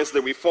anti-conference,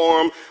 the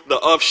reform, the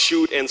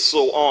offshoot, and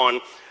so on.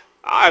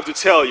 I have to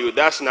tell you,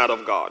 that's not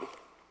of God.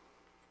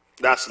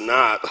 That's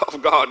not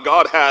of God.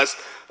 God has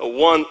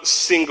one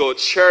single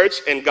church,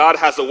 and God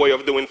has a way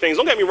of doing things.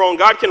 Don't get me wrong,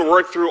 God can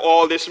work through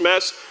all this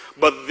mess,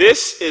 but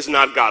this is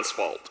not God's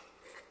fault.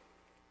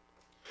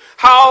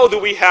 How do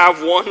we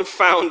have one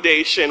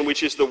foundation,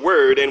 which is the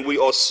Word, and we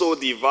are so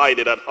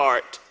divided at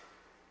heart?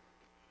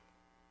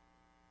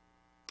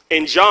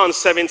 In John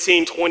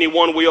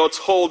 17:21, we are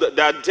told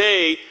that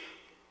they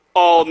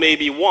all may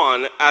be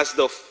one, as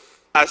thou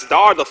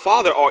the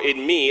Father are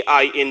in me,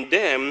 I in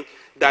them,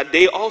 that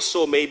they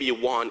also may be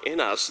one in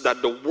us,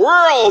 that the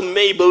world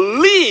may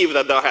believe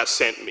that thou hast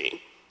sent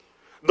me.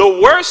 The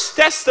worst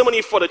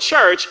testimony for the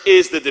church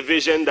is the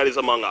division that is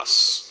among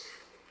us.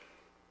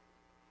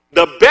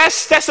 The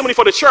best testimony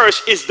for the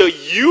church is the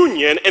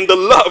union and the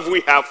love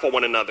we have for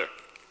one another.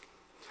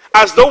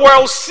 As the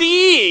world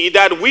see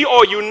that we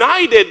are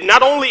united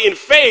not only in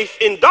faith,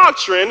 in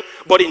doctrine,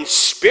 but in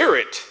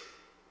spirit,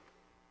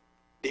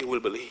 they will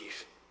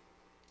believe.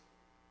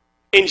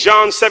 In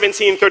John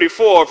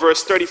 17:34,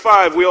 verse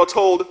 35, we are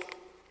told,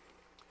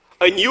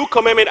 a new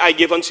commandment I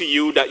give unto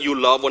you, that you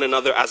love one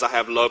another as I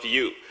have loved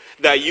you,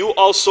 that you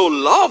also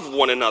love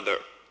one another.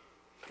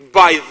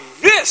 By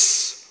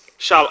this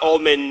shall all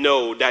men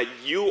know that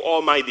you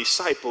are my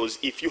disciples,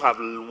 if you have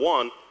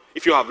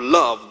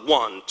loved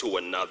one to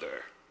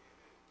another.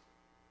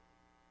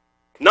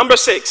 Number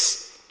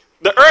 6,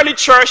 the early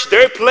church,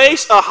 they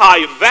placed a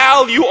high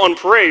value on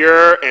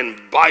prayer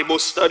and Bible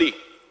study.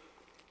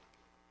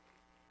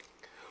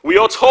 We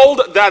are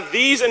told that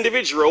these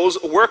individuals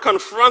were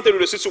confronted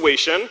with a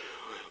situation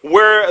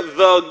where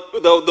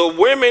the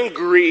women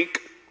Greek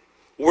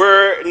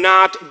were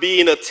not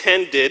being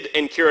attended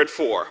and cared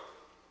for.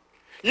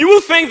 You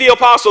will think the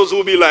apostles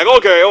will be like,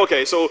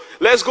 okay, so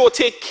let's go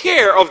take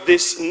care of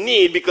this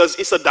need because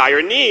it's a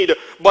dire need.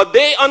 But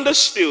they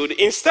understood,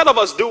 instead of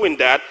us doing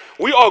that,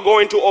 we are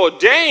going to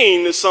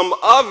ordain some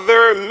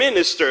other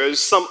ministers,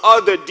 some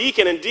other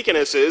deacon and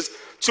deaconesses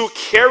to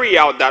carry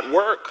out that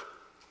work.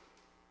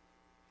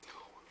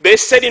 They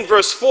said in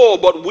verse 4,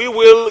 but we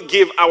will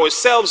give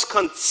ourselves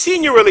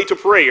continually to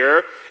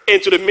prayer and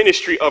to the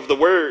ministry of the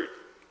word.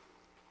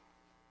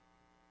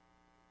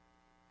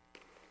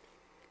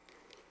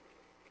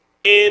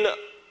 In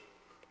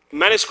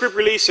Manuscript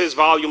Releases,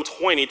 volume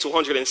 20,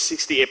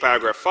 268,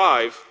 paragraph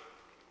 5,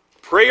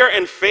 prayer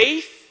and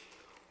faith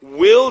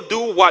will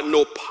do what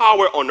no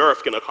power on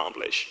earth can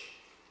accomplish.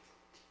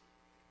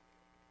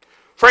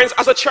 Friends,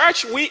 as a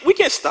church, we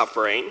can't stop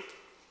praying.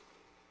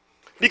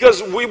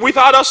 Because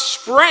without us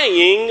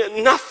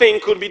praying,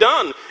 nothing could be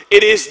done.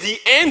 It is the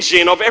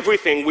engine of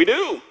everything we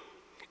do.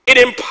 It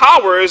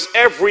empowers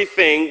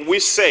everything we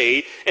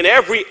say and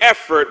every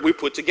effort we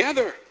put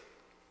together.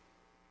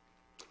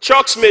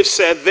 Chuck Smith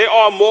said, there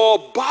are more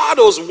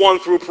battles won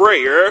through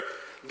prayer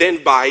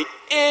than by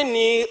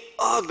any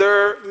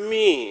other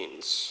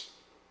means.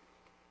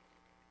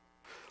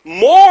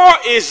 More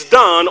is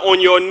done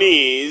on your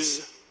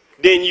knees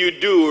than you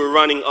do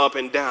running up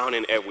and down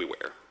and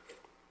everywhere.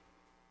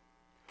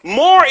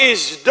 More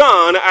is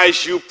done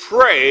as you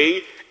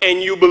pray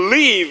and you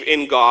believe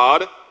in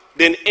God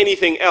than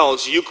anything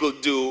else you could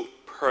do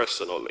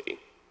personally.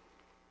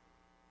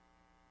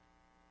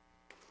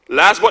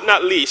 Last but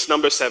not least,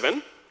 number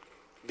 7,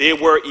 they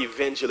were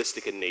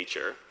evangelistic in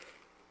nature.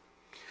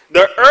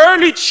 The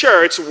early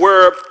church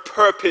were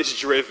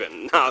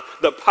purpose-driven. Now,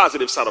 the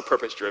positive side of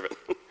purpose-driven.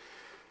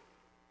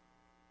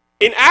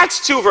 In Acts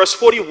 2, verse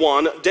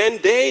 41, then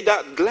they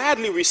that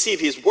gladly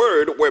received his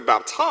word were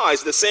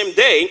baptized. The same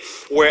day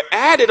were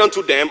added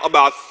unto them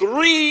about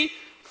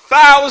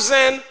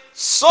 3,000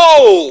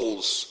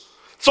 souls.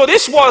 So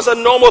this was a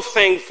normal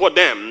thing for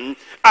them.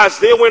 As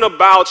they went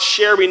about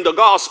sharing the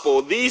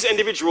gospel, these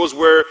individuals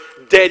were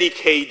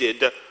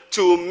dedicated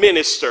to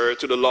minister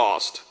to the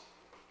lost.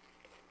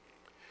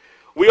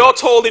 We are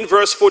told in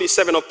verse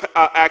 47 of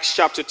Acts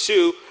chapter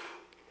 2,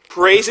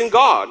 praising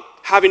God,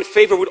 having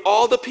favor with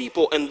all the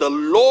people, and the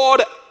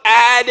Lord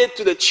added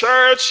to the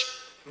church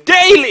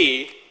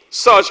daily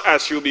such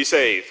as shall be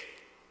saved.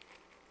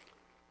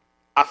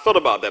 I thought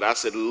about that. I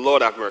said,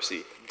 Lord have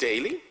mercy.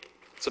 Daily?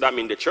 So that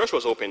means the church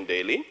was open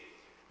daily.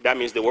 That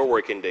means they were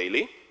working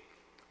daily.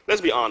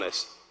 Let's be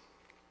honest.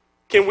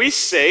 Can we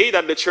say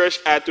that the church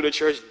add to the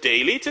church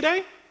daily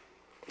today?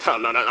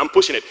 No, I'm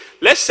pushing it.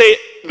 Let's say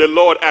the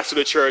Lord adds to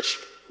the church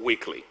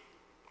weekly.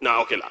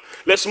 Now, okay,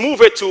 let's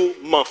move it to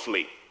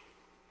monthly.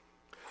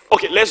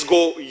 Okay, let's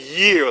go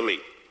yearly.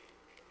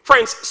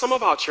 Friends, some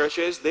of our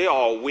churches, they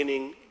are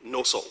winning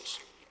no souls.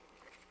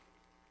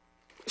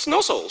 It's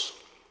no souls.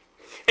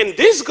 And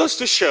this goes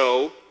to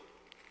show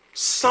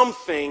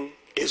something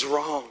is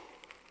wrong.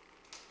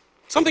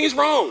 Something is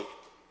wrong.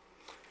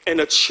 And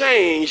a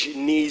change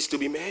needs to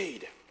be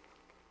made.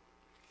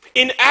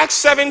 In Acts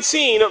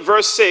 17,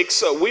 verse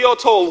 6, we are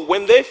told,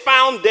 when they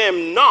found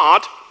them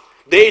not,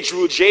 they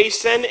drew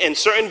Jason and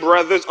certain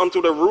brothers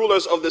unto the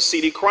rulers of the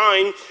city,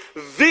 crying,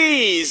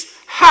 these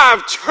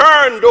have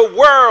turned the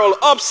world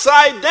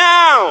upside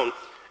down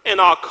and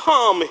are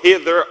come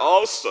hither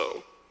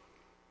also.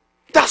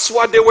 That's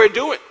what they were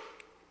doing.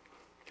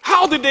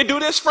 How did they do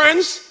this,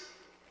 friends?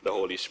 The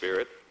Holy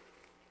Spirit.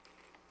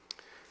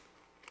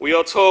 We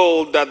are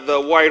told that the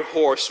white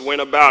horse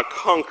went about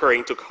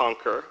conquering to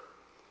conquer.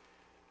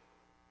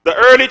 The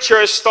early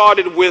church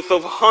started with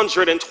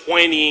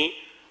 120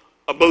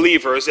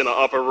 believers in an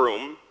upper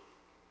room.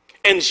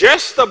 And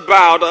just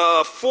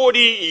about 40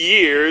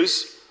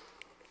 years,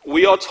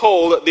 we are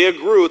told they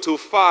grew to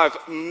 5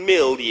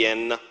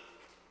 million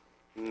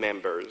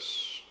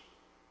members.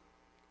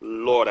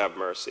 Lord have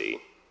mercy.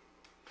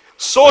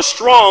 So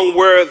strong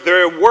were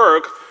their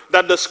work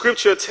that the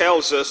scripture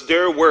tells us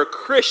there were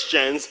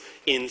Christians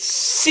in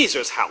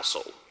Caesar's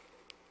household.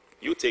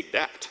 You take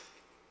that.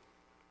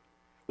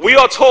 We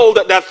are told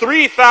that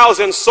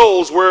 3,000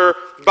 souls were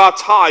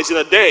baptized in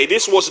a day.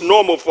 This was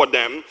normal for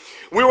them.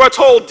 We were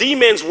told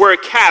demons were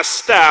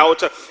cast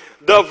out.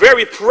 The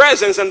very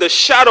presence and the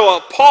shadow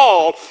of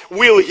Paul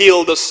will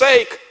heal the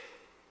sick.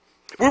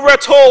 We were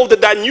told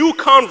that new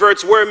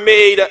converts were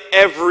made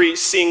every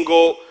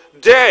single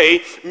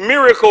day.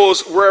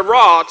 Miracles were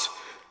wrought.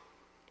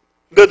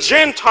 The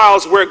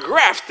Gentiles were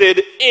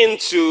grafted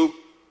into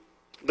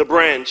the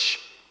branch.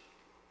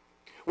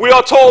 We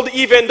are told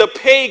even the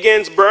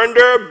pagans burned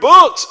their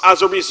books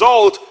as a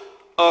result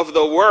of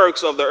the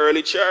works of the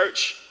early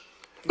church.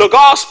 The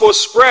gospel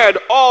spread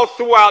all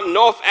throughout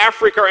North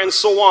Africa and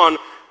so on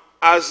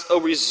as a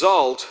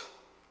result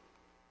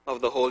of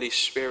the Holy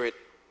Spirit.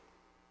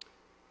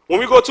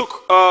 When we go to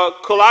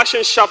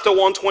Colossians chapter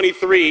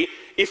 1:23,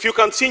 if you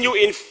continue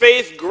in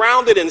faith,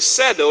 grounded and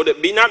settled,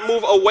 be not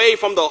moved away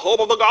from the hope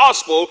of the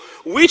gospel,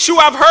 which you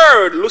have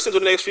heard. Listen to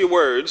the next few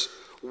words.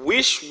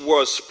 Which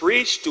was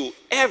preached to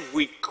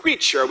every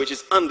creature which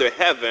is under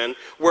heaven,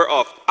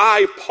 whereof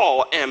I,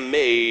 Paul, am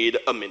made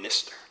a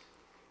minister.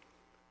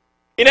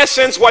 In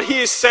essence, what he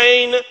is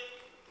saying,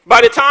 by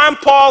the time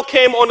Paul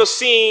came on the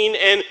scene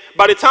and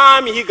by the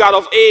time he got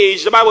of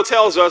age, the Bible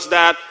tells us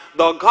that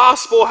the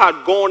gospel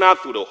had gone out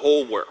through the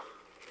whole world.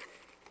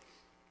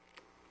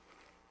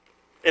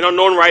 An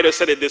unknown writer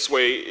said it this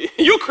way: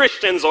 you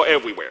Christians are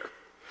everywhere.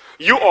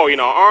 You are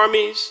in our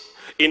armies,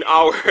 in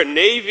our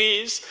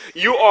navies,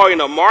 you are in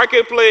the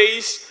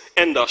marketplace,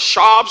 in the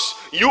shops,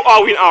 you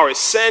are in our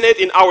Senate,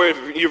 in our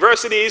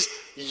universities,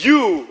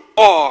 you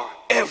are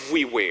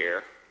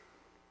everywhere.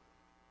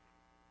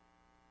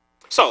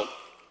 So,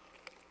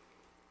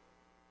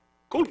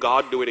 could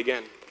God do it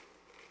again?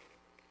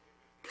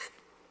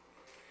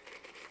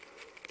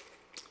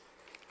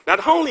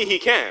 Not only he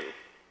can,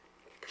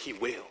 he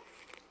will.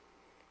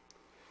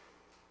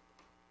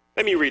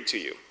 Let me read to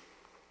you.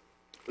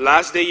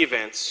 Last Day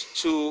Events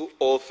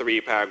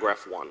 2:03,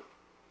 paragraph 1.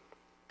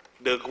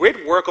 The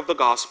great work of the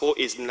gospel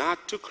is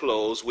not to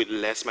close with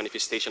less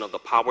manifestation of the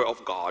power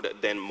of God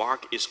than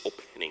Mark is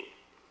opening.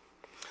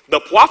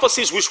 The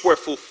prophecies which were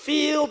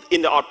fulfilled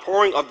in the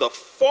outpouring of the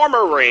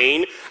former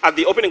rain at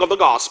the opening of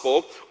the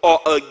gospel are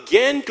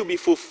again to be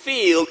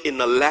fulfilled in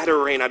the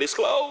latter rain at its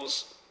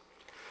close.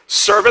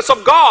 Servants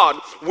of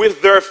God,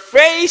 with their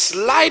face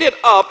lighted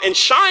up and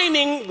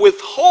shining with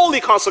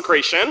holy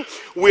consecration,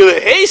 will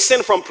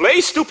hasten from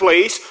place to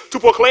place to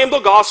proclaim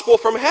the gospel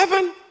from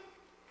heaven.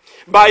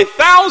 By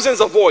thousands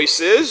of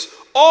voices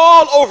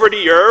all over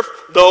the earth,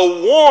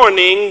 the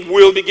warning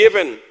will be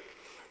given.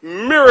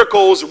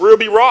 Miracles will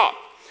be wrought,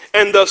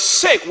 and the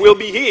sick will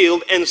be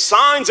healed, and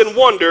signs and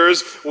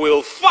wonders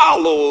will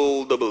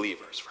follow the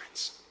believers,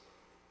 friends.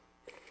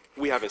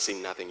 We haven't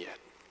seen nothing yet.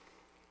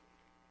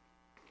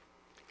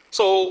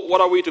 So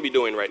what are we to be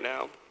doing right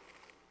now?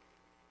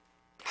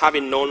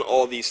 Having known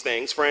all these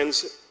things,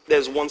 friends,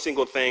 there's one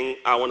single thing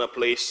I want to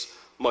place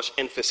much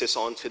emphasis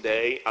on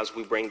today as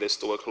we bring this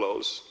to a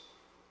close.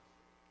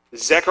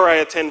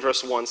 Zechariah 10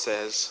 verse 1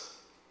 says,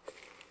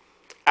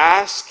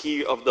 ask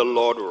ye of the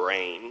Lord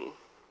rain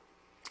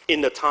in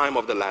the time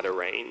of the latter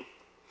rain,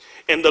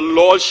 and the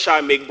Lord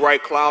shall make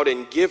bright cloud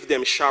and give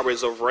them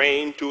showers of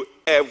rain to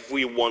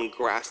everyone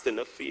grassed in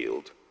the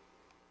field.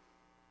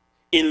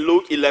 In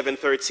Luke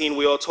 11:13,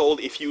 we are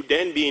told, if you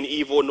then being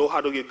evil know how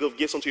to give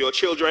gifts unto your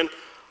children,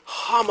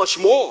 how much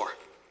more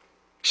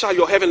shall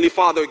your heavenly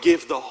Father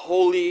give the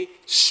Holy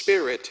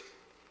Spirit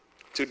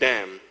to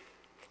them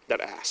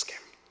that ask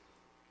him?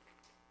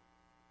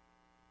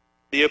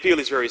 The appeal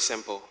is very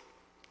simple.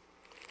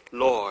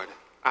 Lord,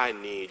 I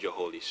need your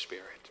Holy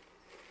Spirit.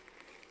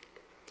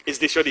 Is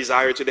this your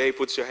desire today?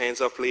 Put your hands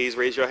up, please.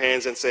 Raise your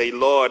hands and say,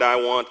 Lord, I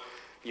want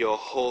your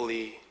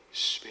Holy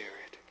Spirit.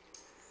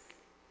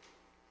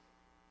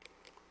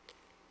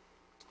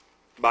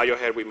 Bow your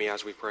head with me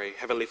as we pray.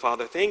 Heavenly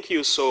Father, thank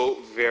you so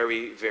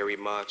very, very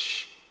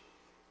much.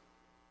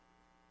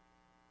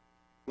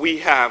 We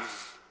have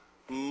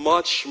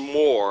much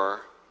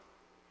more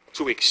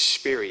to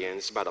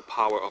experience by the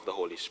power of the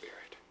Holy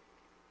Spirit.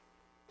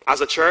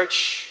 As a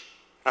church,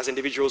 as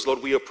individuals,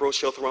 Lord, we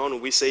approach your throne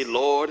and we say,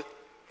 Lord,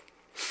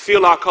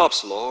 fill our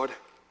cups, Lord.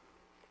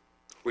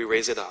 We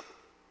raise it up.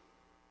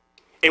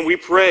 And we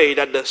pray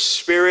that the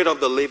Spirit of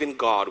the living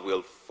God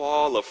will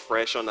fall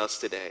afresh on us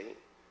today.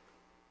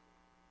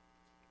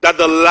 That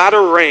the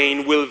latter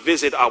rain will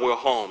visit our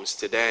homes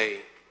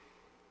today.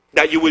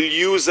 That you will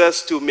use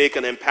us to make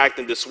an impact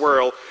in this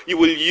world. You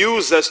will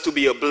use us to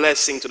be a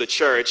blessing to the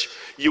church.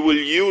 You will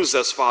use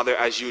us, Father,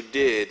 as you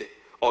did,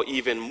 or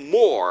even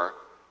more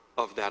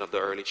of that of the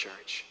early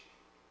church.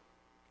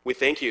 We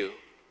thank you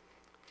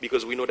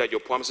because we know that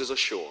your promises are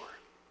sure.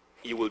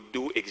 You will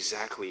do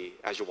exactly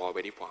as you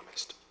already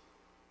promised.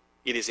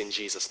 It is in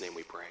Jesus' name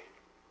we pray.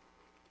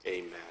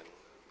 Amen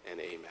and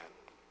amen.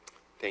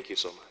 Thank you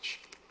so much.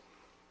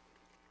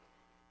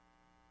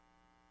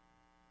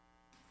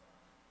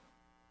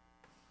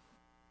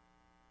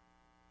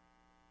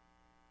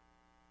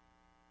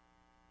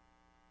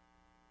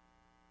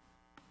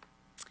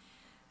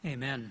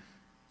 Amen.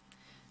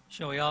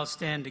 Shall we all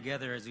stand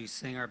together as we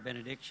sing our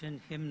benediction?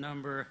 Hymn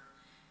number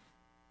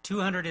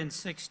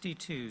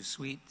 262,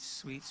 Sweet,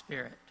 Sweet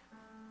Spirit.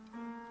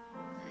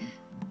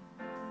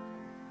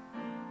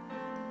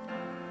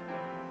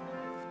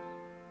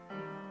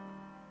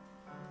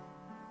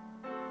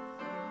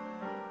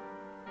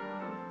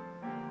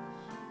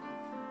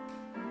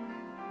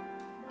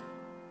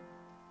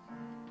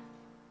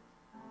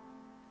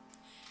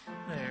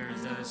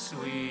 There's a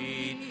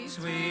sweet,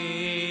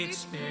 sweet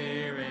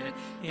Spirit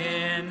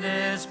in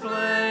this place,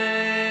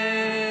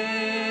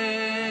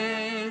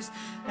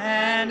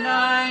 and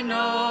I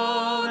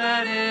know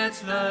that it's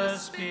the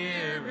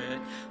Spirit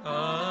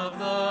of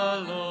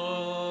the Lord.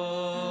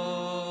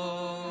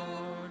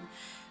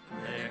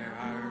 There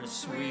are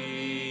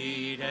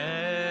sweet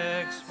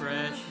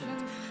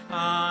expressions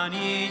on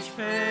each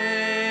face,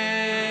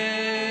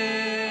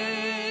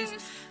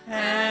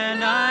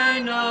 and I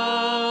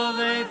know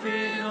they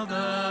feel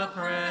the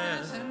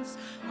presence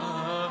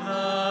of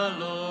the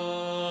Lord.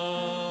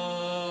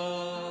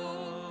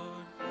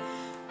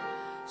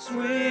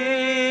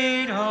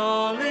 Sweet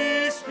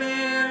Holy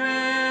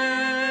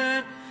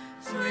Spirit,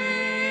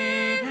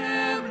 sweet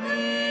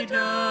heavenly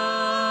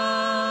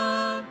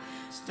dove,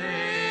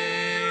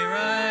 stay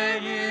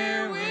right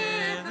here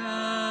with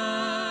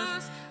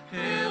us,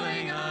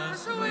 filling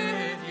us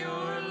with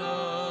your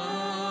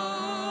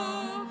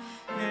love.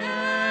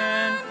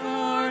 And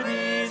for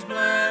these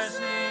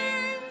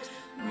blessings,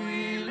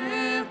 we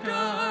lift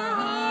our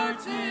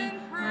hearts in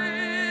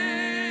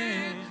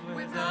praise.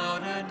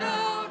 Without a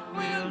doubt,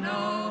 we'll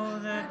know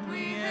that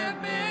we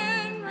have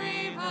been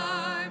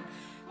revived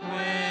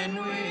when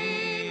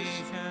we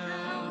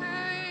shall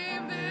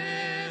leave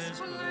this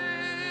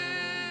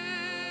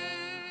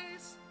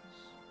place.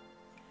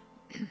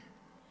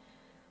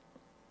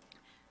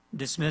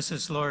 Dismiss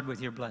us, Lord,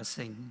 with your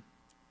blessing,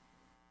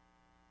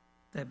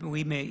 that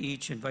we may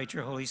each invite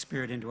your Holy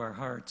Spirit into our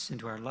hearts,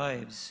 into our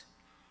lives,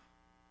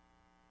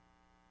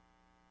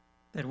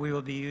 that we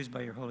will be used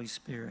by your Holy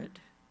Spirit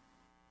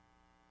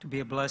to be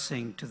a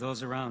blessing to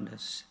those around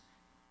us,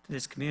 to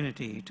this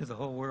community, to the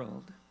whole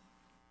world,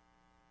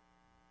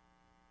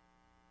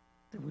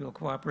 that we will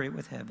cooperate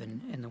with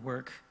heaven in the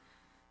work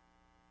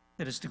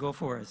that is to go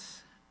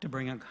forth to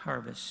bring a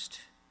harvest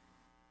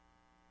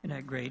in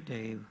that great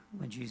day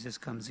when Jesus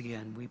comes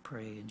again. We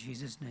pray in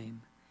Jesus'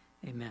 name,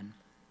 amen.